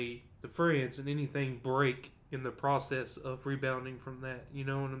family, the friends, and anything break in the process of rebounding from that. You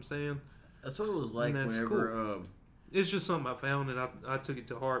know what I'm saying? That's what it was like whenever... Cool. It's just something I found, and I took it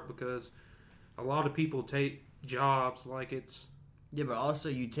to heart because a lot of people take jobs like it's... Yeah, but also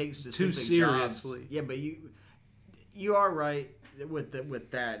you take specific too seriously. Jobs. Yeah, but you are right with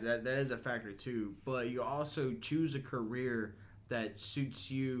that. That is a factor too. But you also choose a career that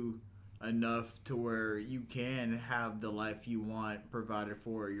suits you enough to where you can have the life you want provided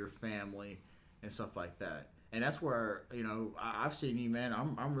for your family and stuff like that. And that's where, you know, I've seen you, man.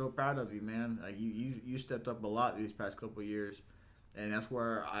 I'm real proud of you, man. Like you stepped up a lot these past couple of years, and that's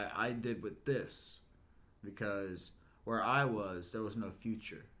where I did with this, because where I was, there was no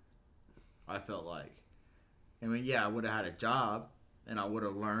future. I felt like, I mean, yeah, I would have had a job, and I would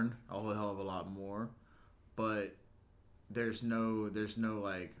have learned a whole hell of a lot more, but there's no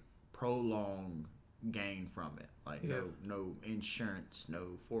like prolonged gain from it, like no insurance,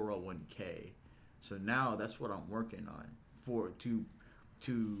 no 401k. So now that's what I'm working on.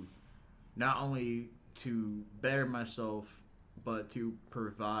 to not only to better myself, but to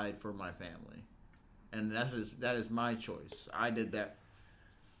provide for my family. And that is my choice. I did that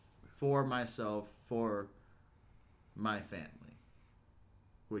for myself, for my family,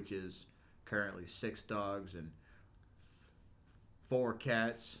 which is currently 6 dogs and 4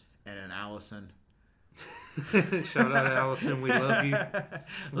 cats and an Allison. Shout out to Allison, we love you.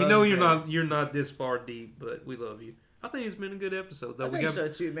 We know you're not this far deep, but we love you. I think it's been a good episode though. I think so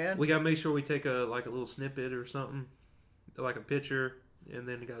too, man. We gotta make sure we take a little snippet or something, like a picture, and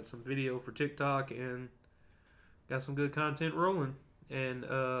then got some video for TikTok and got some good content rolling. And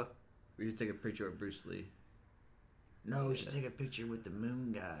we should take a picture of Bruce Lee. No, we should take a picture with the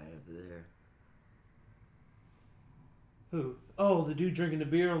moon guy over there. Who? Oh, the dude drinking the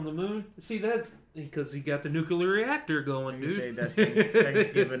beer on the moon? See that? Because he got the nuclear reactor going, You dude. say that's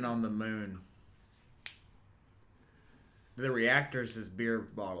Thanksgiving on the moon. The reactor's this beer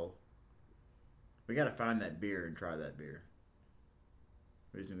bottle. We gotta find that beer and try that beer.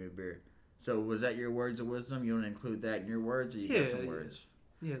 Where's the new beer? So was that your words of wisdom? You want to include that in your words, or you got some words?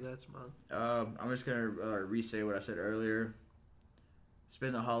 Yeah, that's mine. I'm just gonna re-say what I said earlier.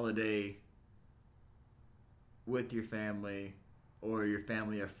 Spend the holiday with your family, or your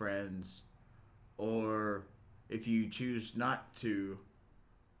family of friends, or if you choose not to,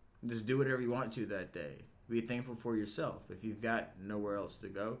 just do whatever you want to that day. Be thankful for yourself. If you've got nowhere else to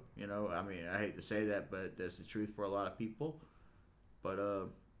go, I mean, I hate to say that, but that's the truth for a lot of people. But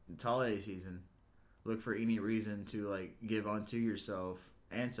it's holiday season. Look for any reason to give unto yourself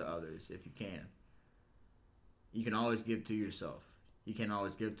and to others if you can. You can always give to yourself. You can't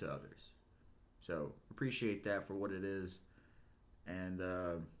always give to others. So appreciate that for what it is. And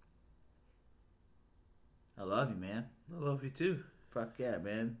I love you, man. I love you too. Fuck yeah,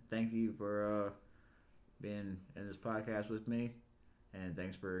 man. Thank you for being in this podcast with me. And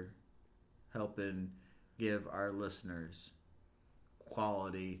thanks for helping give our listeners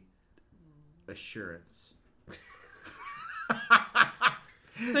quality assurance.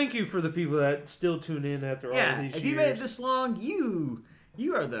 Thank you for the people that still tune in after all these years. If you made it this long, you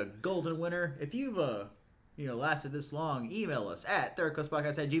are the golden winner. If you've lasted this long, email us at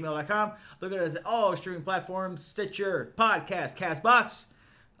thirdcoastpodcast@gmail.com. Look at us at all streaming platforms: Stitcher, Podcast, Castbox,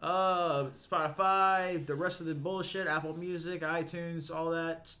 Spotify, the rest of the bullshit, Apple Music, iTunes, all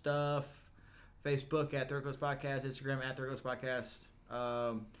that stuff. Facebook at Third Coast Podcast, Instagram at Third Coast Podcast.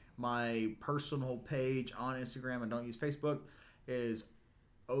 My personal page on Instagram, I don't use Facebook, is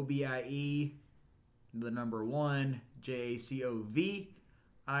OBIE, the number 1, JACOVIE,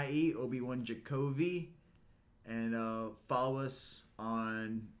 Obi-Wan Jacoby. And follow us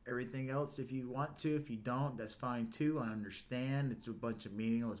on everything else if you want to. If you don't, that's fine too. I understand. It's a bunch of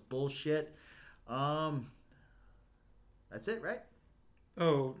meaningless bullshit. That's it, right?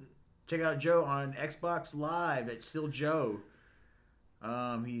 Oh. Check out Joe on Xbox Live. It's still Joe.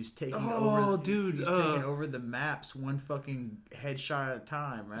 He's taking taking over the maps one fucking headshot at a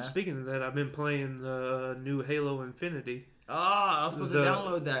time, right? Speaking of that, I've been playing the new Halo Infinity. I was supposed to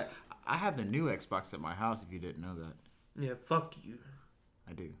download that. I have the new Xbox at my house, if you didn't know that. Yeah, fuck you.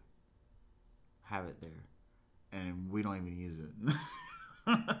 I do. Have it there. And we don't even use it.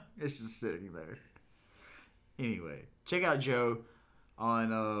 It's just sitting there. Anyway, check out Joe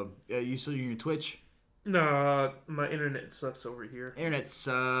on, you still using your Twitch? Nah, my internet sucks over here. Internet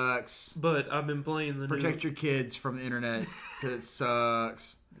sucks. But I've been playing Protect your kids from the internet, because it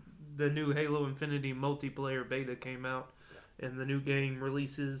sucks. The new Halo Infinity multiplayer beta came out, and the new game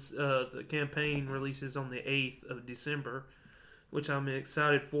releases, the campaign releases on the 8th of December, which I'm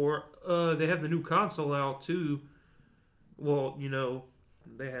excited for. They have the new console out, too. Well,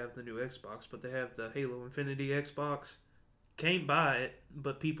 they have the new Xbox, but they have the Halo Infinity Xbox. Can't buy it,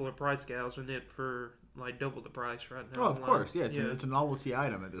 but people are price gouging it for double the price right now. Oh, of course, yeah. It's a novelty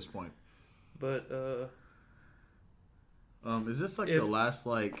item at this point. But is this the last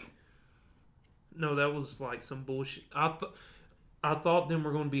No, that was some bullshit. I thought them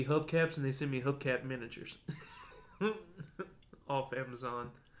were going to be hubcaps, and they sent me hubcap miniatures off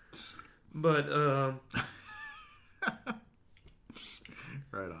Amazon. But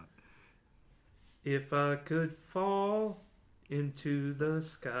right on. If I could fall into the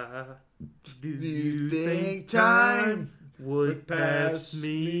sky, do you think time would pass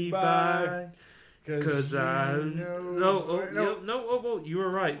me by? Cause I you were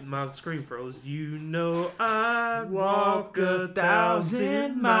right. My screen froze. I'd walk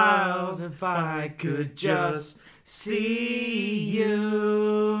 1,000 miles if I could just see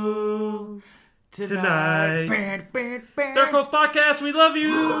you tonight. Third Coast Podcast, we love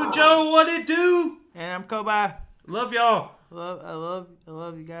you. Joe, what it do? And I'm Kobe. Love y'all. I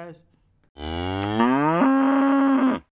love you guys.